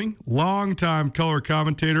Wyoming, longtime color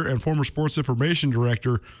commentator and former Sports Information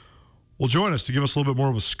Director, will join us to give us a little bit more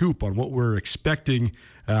of a scoop on what we're expecting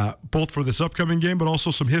both for this upcoming game, but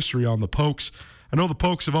also some history on the Pokes. I know the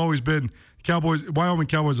Pokes have always been, Wyoming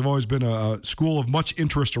Cowboys have always been a school of much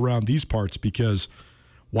interest around these parts because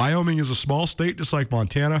Wyoming is a small state just like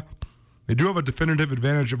Montana. They do have a definitive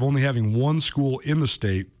advantage of only having one school in the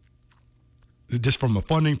state, just from a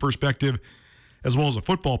funding perspective as well as a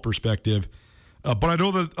football perspective. But I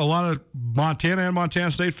know that a lot of Montana and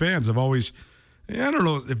Montana State fans have always, I don't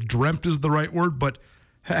know if dreamt is the right word, but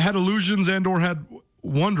had illusions and or had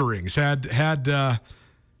wonderings, had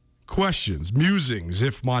questions, musings,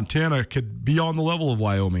 if Montana could be on the level of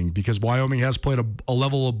Wyoming, because Wyoming has played a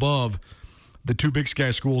level above the two Big Sky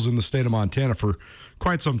schools in the state of Montana for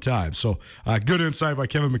quite some time. So good insight by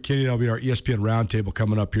Kevin McKinney. That'll be our ESPN Roundtable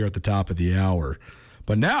coming up here at the top of the hour.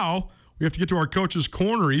 But now we have to get to our Coach's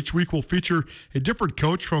Corner. Each week we'll feature a different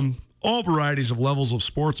coach from all varieties of levels of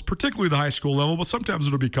sports, particularly the high school level, but sometimes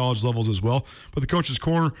it'll be college levels as well. But the Coach's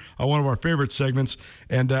Corner, one of our favorite segments.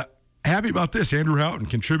 And happy about this, Andrew Houghton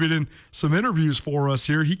contributing some interviews for us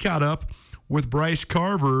here. He caught up with Bryce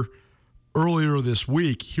Carver earlier this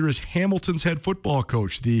week. Here is Hamilton's head football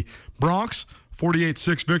coach. The Broncs,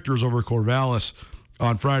 48-6 victors over Corvallis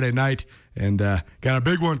on Friday night. And got a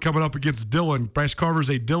big one coming up against Dillon. Bryce Carver's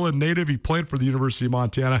a Dillon native. He played for the University of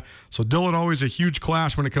Montana. So Dillon always a huge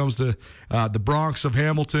clash when it comes to the Broncs of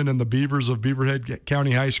Hamilton and the Beavers of Beaverhead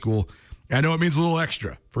County High School. I know it means a little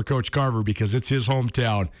extra for Coach Carver because it's his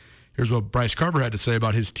hometown. Here's what Bryce Carver had to say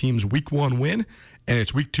about his team's Week 1 win and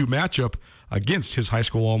its Week 2 matchup against his high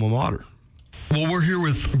school alma mater. Well, we're here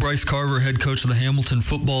with Bryce Carver, head coach of the Hamilton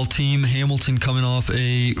football team. Hamilton coming off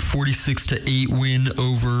a 46-8 win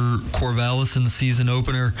over Corvallis in the season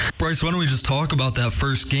opener. Bryce, why don't we just talk about that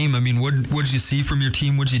first game? I mean, what did you see from your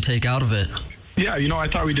team? What did you take out of it? Yeah, I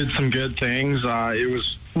thought we did some good things. It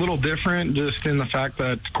was a little different just in the fact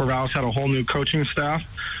that Corvallis had a whole new coaching staff.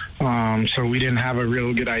 So we didn't have a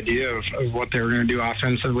real good idea of what they were going to do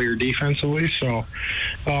offensively or defensively. So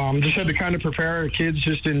just had to kind of prepare our kids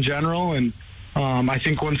just in general. And I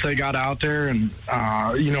think once they got out there and,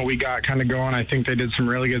 we got kind of going, I think they did some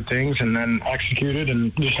really good things and then executed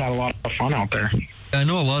and just had a lot of fun out there. I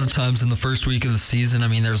know a lot of times in the first week of the season, I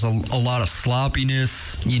mean, there's a lot of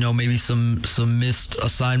sloppiness, maybe some missed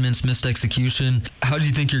assignments, missed execution. How do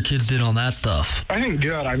you think your kids did on that stuff? I think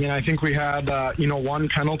good. I mean, I think we had, one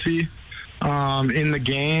penalty in the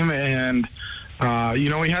game and,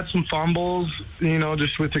 we had some fumbles,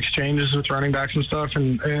 just with exchanges with running backs and stuff.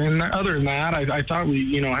 And other than that, I thought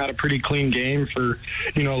we, had a pretty clean game for,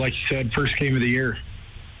 like you said, first game of the year.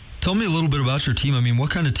 Tell me a little bit about your team. I mean,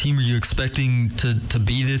 what kind of team are you expecting to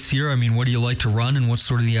be this year? I mean, what do you like to run, and what's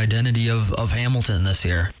sort of the identity of Hamilton this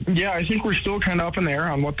year? Yeah, I think we're still kind of up in the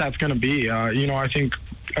air on what that's going to be. I think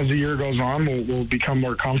as the year goes on, we'll become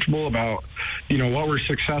more comfortable about, what we're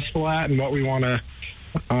successful at and what we want to,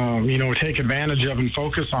 take advantage of and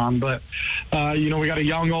focus on. But, we got a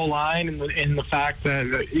young O-line in the fact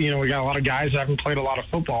that, we got a lot of guys that haven't played a lot of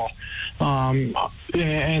football.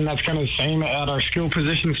 And that's kind of the same at our skill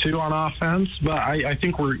positions too on offense. But I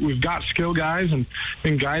think we've got skill guys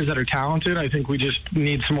and guys that are talented. I think we just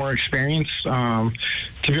need some more experience to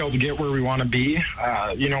be able to get where we want to be.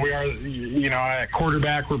 We are, at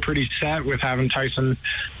quarterback, we're pretty set with having Tyson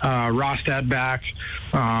Rostad back.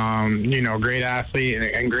 Great athlete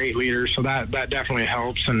and great leader. So that definitely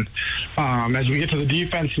helps. And as we get to the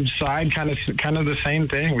defensive side, kind of the same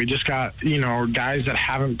thing. We just got, guys that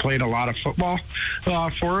haven't played a lot of football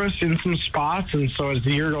for us in some spots. And so as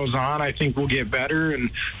the year goes on, I think we'll get better. And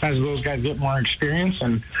as those guys get more experience,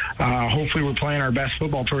 and hopefully we're playing our best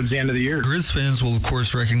football towards the end of the year. Grizz fans will, of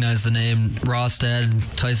course, recognize the name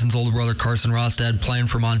Rostad, Tyson's older brother, Carson Rostad, playing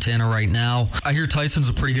for Montana right now. I hear Tyson's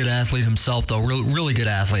a pretty good athlete himself, though. Really good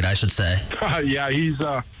athlete, I should say. Yeah, he's,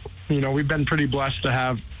 we've been pretty blessed to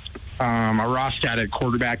have a Rostad at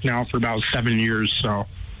quarterback now for about 7 years. So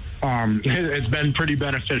it's been pretty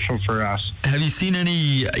beneficial for us. Have you seen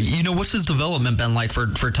any, what's his development been like for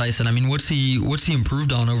Tyson? I mean, what's he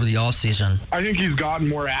improved on over the offseason? I think he's gotten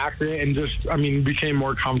more accurate and became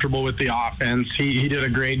more comfortable with the offense. He did a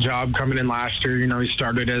great job coming in last year. He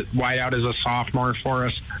started at wideout as a sophomore for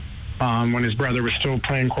us when his brother was still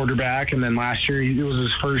playing quarterback. And then last year, it was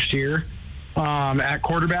his first year. at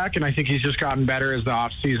quarterback, and I think he's just gotten better as the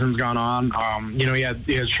off season's gone on. He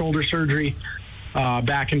had shoulder surgery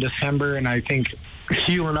back in December, and I think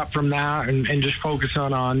healing up from that and just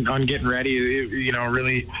focusing on getting ready,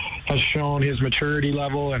 really has shown his maturity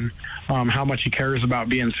level and how much he cares about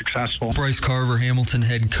being successful. Bryce Carver, Hamilton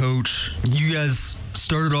head coach. You guys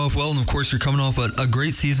started off well, and of course you're coming off a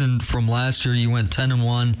great season from last year. You went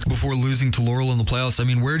 10-1 before losing to Laurel in the playoffs. I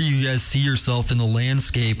mean, where do you guys see yourself in the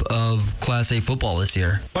landscape of Class A football this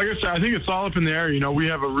year? Like I said, I think it's all up in the air. We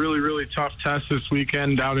have a really, really tough test this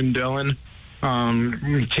weekend down in Dillon.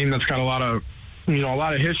 A team that's got a lot of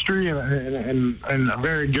history and a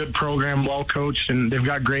very good program, well coached, and they've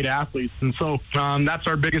got great athletes. And so that's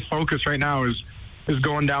our biggest focus right now is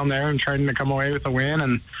going down there and trying to come away with a win.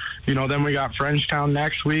 And then we got Frenchtown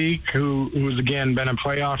next week, who's again been a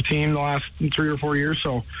playoff team the last 3 or 4 years.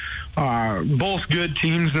 So both good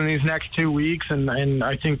teams in these next 2 weeks, and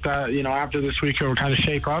I think that after this week it'll kind of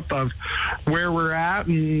shape up of where we're at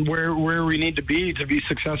and where we need to be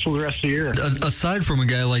successful the rest of the year. Aside from a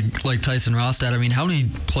guy like Tyson Rostad, I mean, how many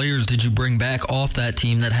players did you bring back off that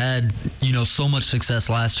team that had so much success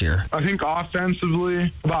last year? I think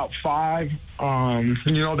offensively about 5.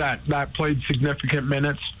 That played significant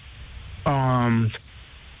minutes, and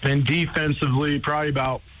defensively probably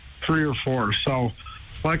about 3 or 4. So,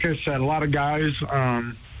 like I said, a lot of guys,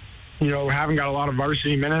 haven't got a lot of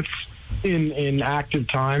varsity minutes in active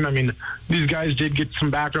time. I mean, these guys did get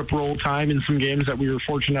some backup role time in some games that we were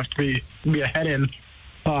fortunate enough to be ahead in.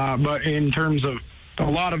 But in terms of a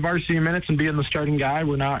lot of varsity minutes and being the starting guy,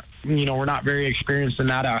 we're not very experienced in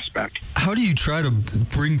that aspect. How do you try to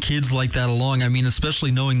bring kids like that along? I mean,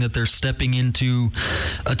 especially knowing that they're stepping into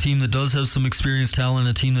a team that does have some experienced talent,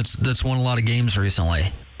 a team that's won a lot of games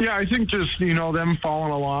recently. Yeah, I think just, them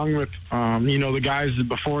following along with, the guys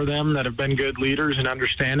before them that have been good leaders and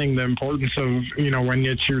understanding the importance of, when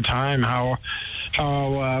it's your time, how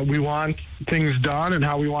we want things done and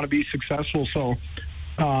how we want to be successful. So,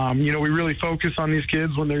 we really focus on these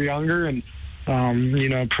kids when they're younger and,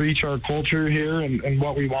 preach our culture here and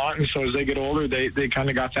what we want. And so as they get older, they kind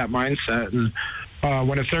of got that mindset. And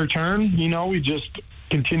when it's their turn, we just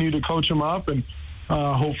continue to coach them up and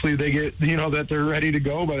hopefully they get, that they're ready to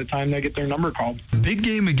go by the time they get their number called. Big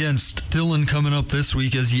game against Dillon coming up this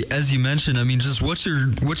week, as you mentioned. I mean, just what's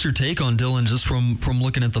your take on Dillon, just from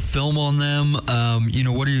looking at the film on them?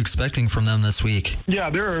 What are you expecting from them this week? Yeah,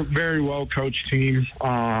 they're a very well coached team.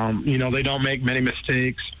 They don't make many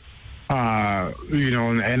mistakes.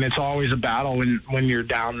 And it's always a battle when you're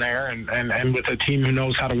down there and with a team who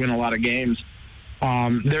knows how to win a lot of games.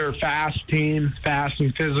 They're a fast team, fast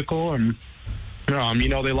and physical, and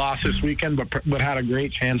they lost this weekend, but had a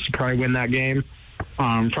great chance to probably win that game.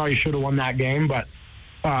 Probably should have won that game, but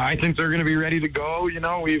I think they're going to be ready to go.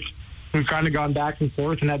 We've kind of gone back and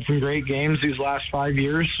forth and had some great games these last 5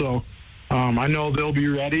 years, so I know they'll be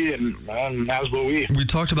ready, and as will we. We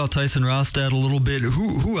talked about Tyson Rostad a little bit.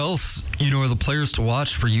 Who else, are the players to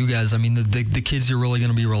watch for you guys? I mean, the kids you're really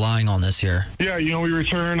going to be relying on this year. Yeah, we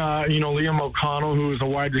return, Liam O'Connell, who was a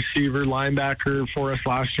wide receiver linebacker for us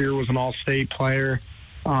last year, was an all-state player.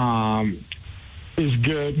 Is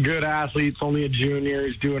good athletes, only a junior.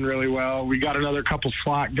 He's doing really well. We got another couple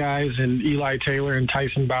slot guys in Eli Taylor and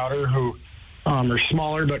Tyson Bowder, who are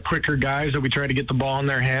smaller but quicker guys that we try to get the ball in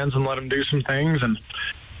their hands and let them do some things. And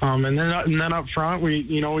then up front,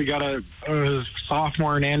 we got a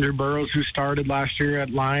sophomore in Andrew Burrows who started last year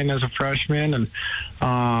at line as a freshman,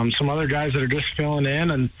 and some other guys that are just filling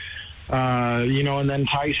in, and and then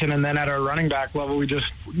Tyson, and then at our running back level, we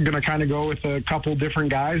just going to kind of go with a couple different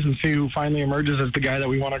guys and see who finally emerges as the guy that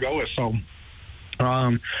we want to go with. So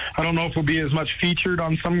I don't know if we'll be as much featured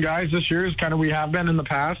on some guys this year as kind of we have been in the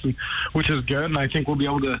past, which is good. And I think we'll be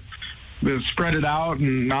able to spread it out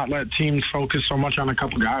and not let teams focus so much on a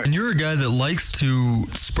couple guys. And you're a guy that likes to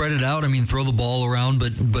spread it out. I mean, throw the ball around,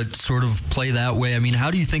 but sort of play that way. I mean,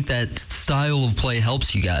 how do you think that style of play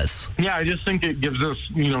helps you guys? Yeah, I just think it gives us,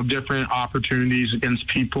 different opportunities against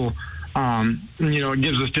people. It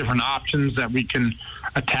gives us different options that we can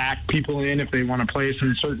attack people in if they want to play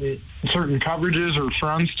some certain coverages or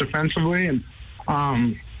fronts defensively, and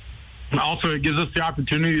also it gives us the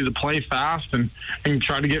opportunity to play fast and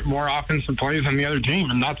try to get more offensive plays on the other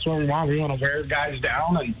team, and that's what we want. We want to wear guys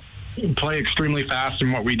down and play extremely fast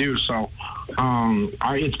in what we do. So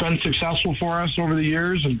it's been successful for us over the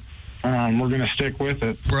years, and we're going to stick with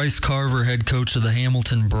it. Bryce Carver, head coach of the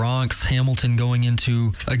Hamilton Broncs. Hamilton going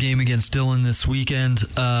into a game against Dillon this weekend.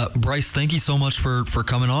 Bryce, thank you so much for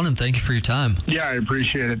coming on, and thank you for your time. Yeah, I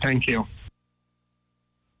appreciate it. Thank you.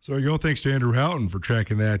 So there you go. Thanks to Andrew Houghton for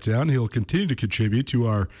tracking that down. He'll continue to contribute to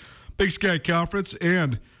our Big Sky Conference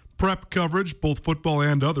and prep coverage, both football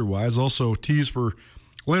and otherwise. Also tease for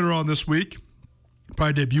later on this week.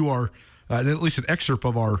 Probably debut our, at least an excerpt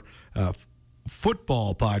of our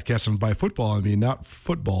football podcast. And by football, I mean not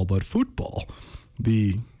football, but football.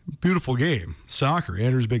 The beautiful game, soccer.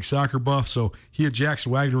 Andrew's a big soccer buff, so he and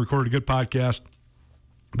Jackson Wagner recorded a good podcast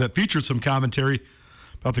that featured some commentary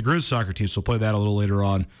about the Grizz soccer team. So we'll play that a little later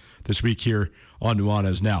on this week here on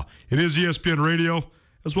Nuanez Now. It is ESPN Radio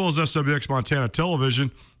as well as SWX Montana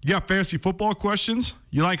Television. You got fantasy football questions?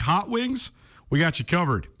 You like hot wings? We got you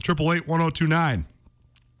covered. 888-1029.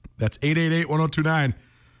 That's 888-1029.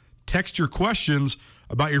 Text your questions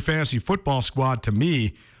about your fantasy football squad to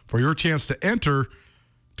me for your chance to enter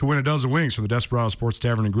to win a dozen wings from the Desperado Sports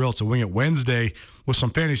Tavern and Grill. It's a Wing It Wednesday with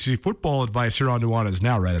some fantasy football advice here on Nuanez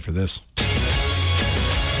Now right after this.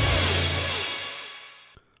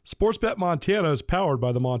 Sportsbet Montana is powered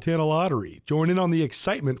by the Montana Lottery. Join in on the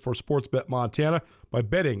excitement for Sportsbet Montana by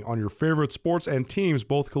betting on your favorite sports and teams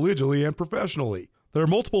both collegially and professionally. There are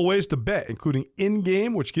multiple ways to bet, including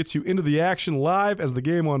in-game, which gets you into the action live as the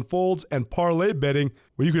game unfolds, and parlay betting,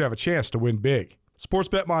 where you could have a chance to win big.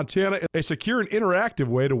 Sportsbet Montana is a secure and interactive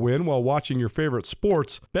way to win while watching your favorite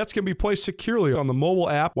sports. Bets can be placed securely on the mobile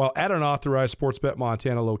app while at an authorized Sportsbet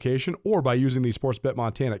Montana location or by using the Sportsbet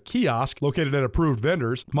Montana kiosk located at approved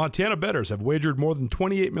vendors. Montana bettors have wagered more than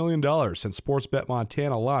 $28 million since Sportsbet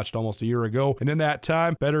Montana launched almost a year ago, and in that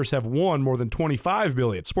time, bettors have won more than $25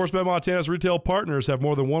 million. Sportsbet Montana's retail partners have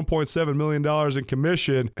more than $1.7 million in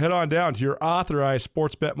commission. Head on down to your authorized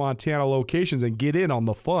Sportsbet Montana locations and get in on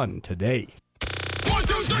the fun today.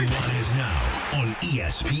 Nuanez Now on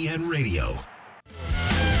ESPN Radio.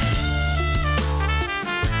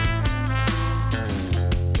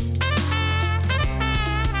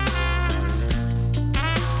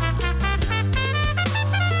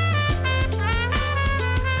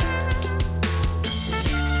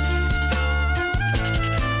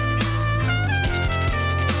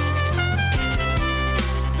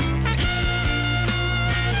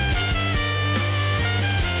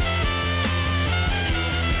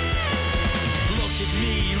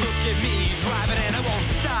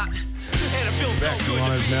 Back to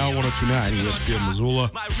Nuanez Now, 1029 ESPN Missoula.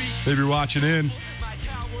 Maybe you're watching in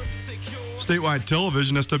statewide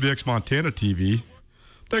television, SWX Montana TV.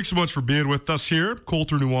 Thanks so much for being with us here.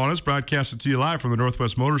 Colter Nuanez, broadcasting to you live from the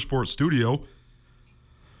Northwest Motorsport studio.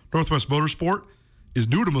 Northwest Motorsport is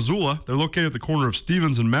new to Missoula. They're located at the corner of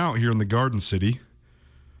Stevens and Mount here in the Garden City.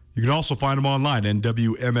 You can also find them online,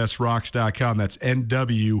 nwmsrocks.com. That's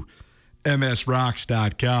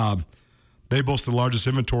nwmsrocks.com. They boast the largest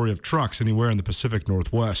inventory of trucks anywhere in the Pacific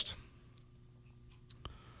Northwest.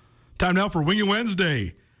 Time now for Wing It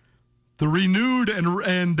Wednesday. The renewed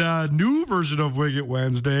and new version of Wing It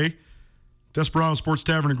Wednesday. Desperado Sports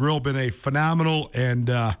Tavern and Grill been a phenomenal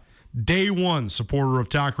and day one supporter of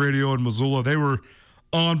talk radio in Missoula. They were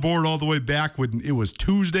on board all the way back when it was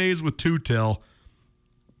Tuesdays with Two-Tell.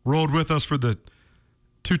 Rode with us for the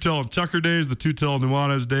Two-Tell and Tucker days, the Two-Tell and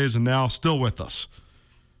Nuanez days, and now still with us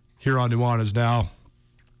here on Nuanez Now.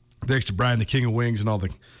 Thanks to Brian, the King of Wings, and all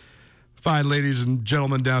the fine ladies and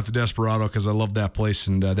gentlemen down at the Desperado, because I love that place,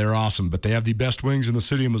 and they're awesome. But they have the best wings in the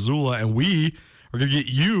city of Missoula, and we are going to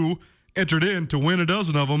get you entered in to win a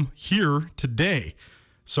dozen of them here today.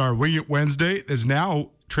 So our Wing It Wednesday is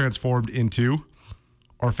now transformed into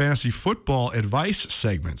our fantasy football advice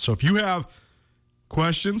segment. So if you have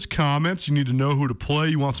questions, comments, you need to know who to play,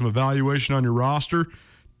 you want some evaluation on your roster,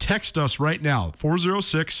 text us right now,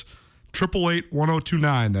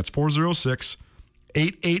 406-888-1029. That's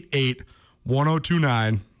 406-888-1029.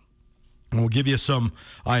 And we'll give you some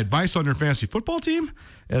advice on your fantasy football team,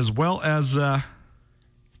 as well as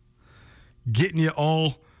getting you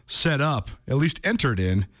all set up, at least entered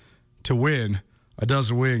in, to win a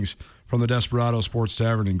dozen wings from the Desperado Sports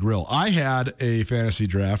Tavern and Grill. I had a fantasy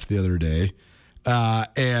draft the other day,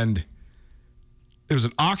 and it was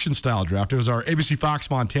an auction-style draft. It was our ABC Fox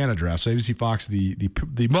Montana draft. So ABC Fox, the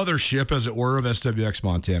mothership, as it were, of SWX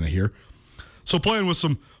Montana here. So playing with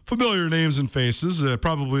some familiar names and faces.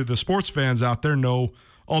 Probably the sports fans out there know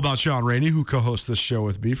all about Sean Rainey, who co-hosts this show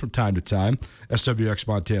with me from time to time, SWX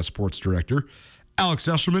Montana Sports Director. Alex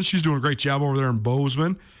Esselman, she's doing a great job over there in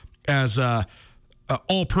Bozeman as an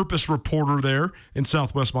all-purpose reporter there in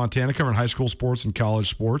Southwest Montana, covering high school sports and college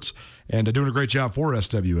sports, and doing a great job for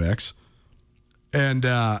SWX. And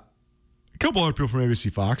a couple other people from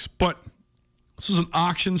ABC Fox, but this is an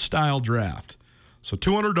auction-style draft. So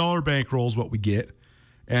 $200 bankroll is what we get,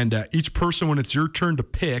 and each person, when it's your turn to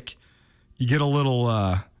pick, you get a little,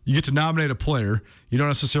 you get to nominate a player. You don't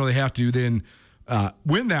necessarily have to then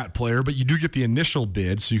win that player, but you do get the initial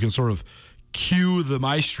bid, so you can sort of cue the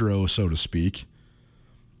maestro, so to speak.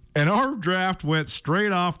 And our draft went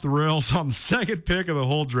straight off the rails on the second pick of the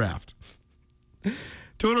whole draft.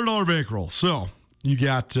 $200 bankroll. So you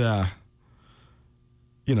got, you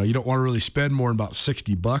don't want to really spend more than about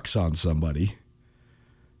 $60 on somebody,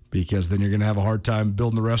 because then you're going to have a hard time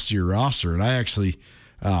building the rest of your roster. And I actually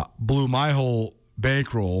blew my whole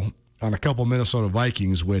bankroll on a couple Minnesota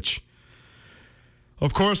Vikings, which,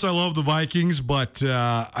 of course, I love the Vikings, but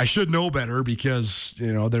I should know better, because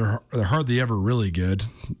they're hardly ever really good.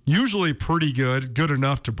 Usually pretty good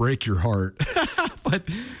enough to break your heart, but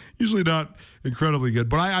usually not incredibly good.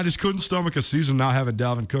 But I just couldn't stomach a season not having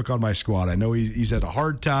Dalvin Cook on my squad. I know he's had a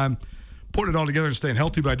hard time putting it all together and staying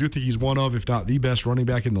healthy, but I do think he's one of, if not the best running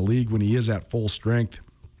back in the league when he is at full strength.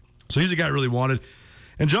 So he's a guy I really wanted.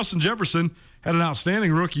 And Justin Jefferson had an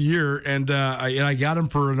outstanding rookie year, and I got him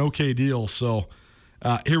for an okay deal. So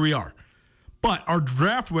here we are. But our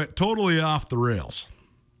draft went totally off the rails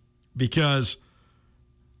because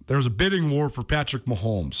there was a bidding war for Patrick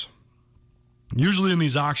Mahomes. Usually in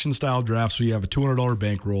these auction-style drafts, we have a $200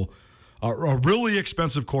 bankroll. A really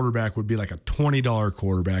expensive quarterback would be like a $20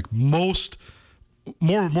 quarterback. More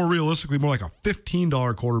realistically, more like a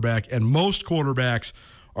 $15 quarterback. And most quarterbacks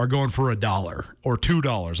are going for $1 or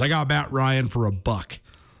 $2. I got Matt Ryan for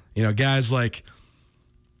 $1. Guys like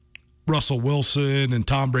Russell Wilson and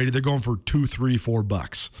Tom Brady, they're going for $2, $3,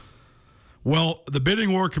 $4. Well, the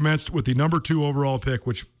bidding war commenced with the number 2 overall pick,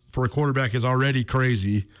 which for a quarterback is already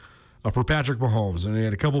crazy, for Patrick Mahomes. And they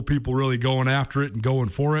had a couple people really going after it and going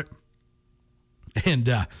for it. And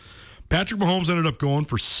Patrick Mahomes ended up going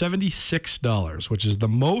for $76, which is the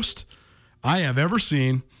most I have ever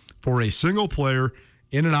seen for a single player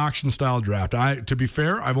in an auction-style draft. To be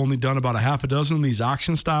fair, I've only done about a half a dozen of these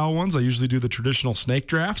auction-style ones. I usually do the traditional snake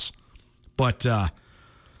drafts. But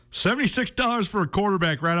 $76 for a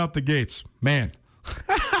quarterback right out the gates. Man,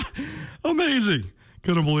 amazing.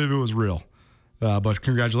 Couldn't believe it was real. But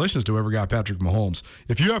congratulations to whoever got Patrick Mahomes.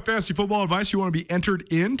 If you have fantasy football advice, you want to be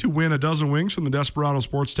entered in to win a dozen wings from the Desperado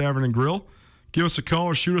Sports Tavern and Grill, give us a call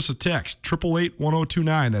or shoot us a text.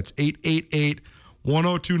 888-1029. That's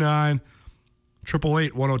 888-1029.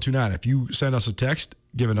 888-1029. If you send us a text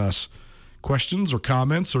giving us questions or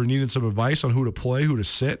comments or needing some advice on who to play, who to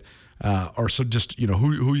sit, or so just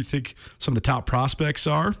who you think some of the top prospects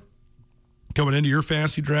are coming into your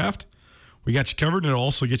fantasy draft, we got you covered, and it'll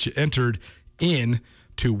also get you entered in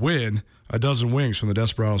to win a dozen wings from the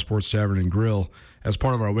Desperado Sports Tavern and Grill as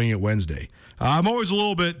part of our Wing It Wednesday. I'm always a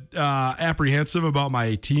little bit apprehensive about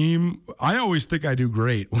my team. I always think I do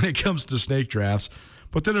great when it comes to snake drafts,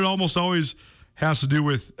 but then it almost always has to do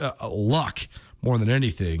with luck more than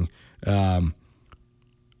anything,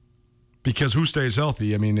 because who stays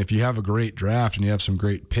healthy? I mean, if you have a great draft and you have some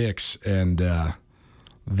great picks and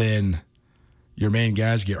then your main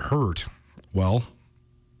guys get hurt, well,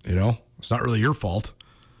 it's not really your fault.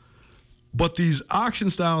 But these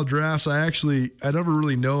auction-style drafts, I never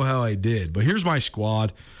really know how I did. But here's my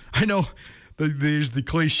squad. I know there's the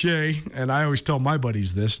cliche, and I always tell my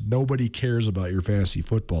buddies this, nobody cares about your fantasy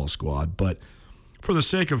football squad. But for the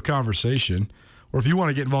sake of conversation, or if you want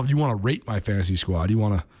to get involved, you want to rate my fantasy squad, you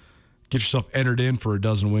want to get yourself entered in for a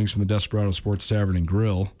dozen wings from the Desperado Sports Tavern and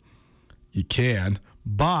Grill, you can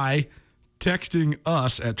by texting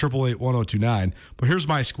us at 888-1029. But here's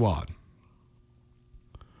my squad.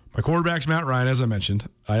 My quarterback's Matt Ryan, as I mentioned.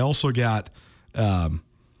 I also got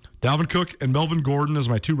Dalvin Cook and Melvin Gordon as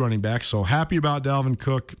my 2 running backs. So happy about Dalvin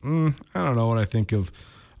Cook. I don't know what I think of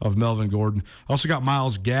Melvin Gordon. I also got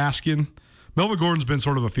Myles Gaskin. Melvin Gordon's been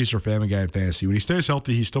sort of a feast or famine guy in fantasy. When he stays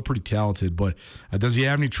healthy, he's still pretty talented. But does he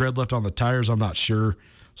have any tread left on the tires? I'm not sure.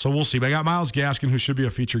 So we'll see. But I got Myles Gaskin, who should be a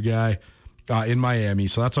feature guy in Miami.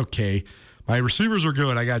 So that's okay. My receivers are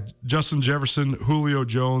good. I got Justin Jefferson, Julio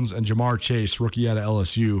Jones, and Jamar Chase, rookie out of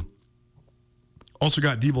LSU. Also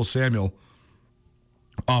got Deebo Samuel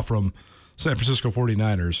from San Francisco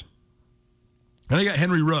 49ers. And I got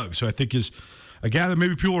Henry Ruggs, who I think is a guy that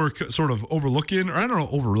maybe people are sort of overlooking. Or I don't know,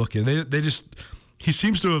 overlooking. He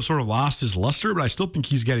seems to have sort of lost his luster, but I still think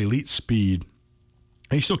he's got elite speed.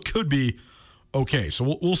 And he still could be okay.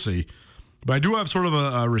 So we'll see. But I do have sort of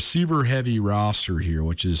a receiver-heavy roster here,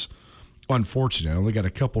 which is unfortunate. I only got a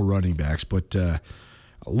couple running backs, but I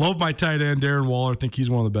love my tight end, Darren Waller. I think he's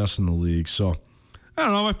one of the best in the league. So, I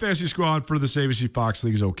don't know. My fantasy squad for this ABC Fox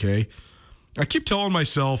League is okay. I keep telling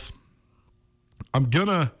myself I'm going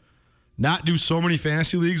to not do so many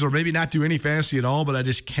fantasy leagues or maybe not do any fantasy at all, but I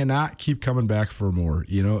just cannot keep coming back for more.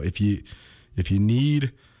 If you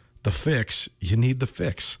need the fix, you need the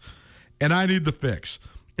fix. And I need the fix.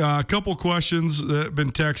 A couple questions that have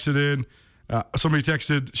been texted in. Somebody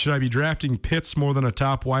texted, should I be drafting Pitts more than a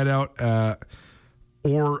top wideout?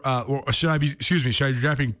 Or should I be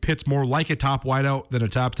drafting Pitts more like a top wideout than a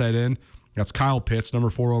top tight end? That's Kyle Pitts, number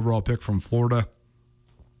 4 overall pick from Florida.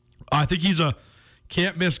 I think he's a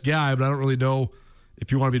can't-miss guy, but I don't really know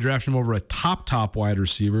if you want to be drafting him over a top wide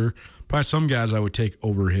receiver. Probably some guys I would take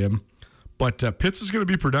over him. But Pitts is going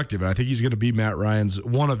to be productive, and I think he's going to be Matt Ryan's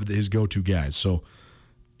one of his go-to guys. So,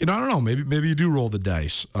 I don't know. Maybe you do roll the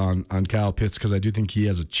dice on Kyle Pitts because I do think he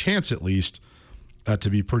has a chance at least to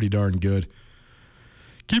be pretty darn good.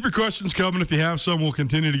 Keep your questions coming. If you have some, we'll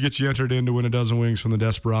continue to get you entered in to win a dozen wings from the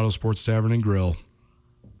Desperado Sports Tavern and Grill.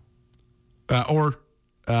 And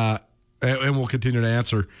we'll continue to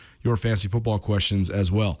answer your fantasy football questions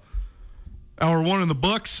as well. Hour 1 in the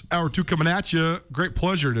books. Hour 2 coming at you. Great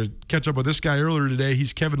pleasure to catch up with this guy earlier today.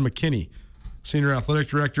 He's Kevin McKinney, Senior Athletic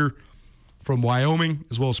Director from Wyoming,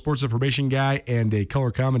 as well as sports information guy and a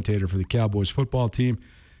color commentator for the Cowboys football team.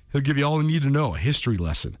 He'll give you all you need to know, a history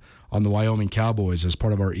lesson on the Wyoming Cowboys as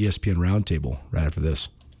part of our ESPN Roundtable right after this.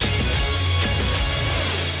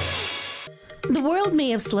 The world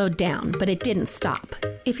may have slowed down, but it didn't stop.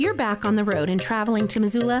 If you're back on the road and traveling to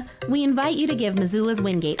Missoula, we invite you to give Missoula's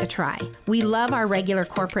Wingate a try. We love our regular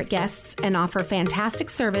corporate guests and offer fantastic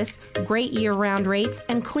service, great year-round rates,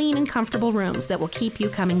 and clean and comfortable rooms that will keep you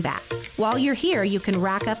coming back. While you're here, you can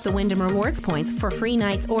rack up the Wyndham Rewards points for free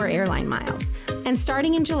nights or airline miles. And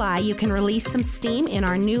starting in July, you can release some steam in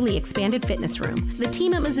our newly expanded fitness room. The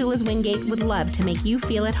team at Missoula's Wingate would love to make you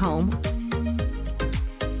feel at home.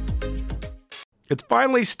 It's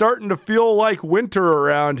finally starting to feel like winter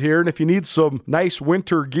around here, and if you need some nice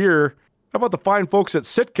winter gear, how about the fine folks at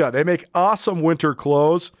Sitka? They make awesome winter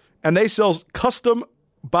clothes, and they sell custom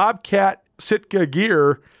Bobcat Sitka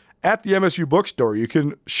gear at the MSU Bookstore. You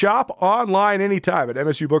can shop online anytime at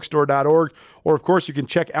msubookstore.org, or of course you can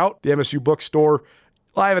check out the MSU Bookstore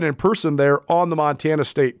live and in person there on the Montana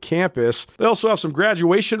State campus. They also have some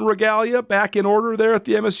graduation regalia back in order there at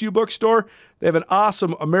the MSU Bookstore. They have an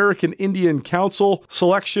awesome American Indian Council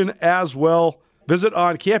selection as well. Visit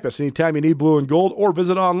on campus anytime you need blue and gold, or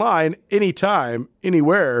visit online anytime,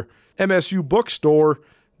 anywhere,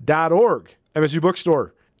 msubookstore.org. MSU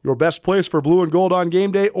Bookstore, your best place for blue and gold on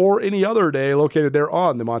game day or any other day, located there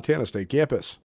on the Montana State campus.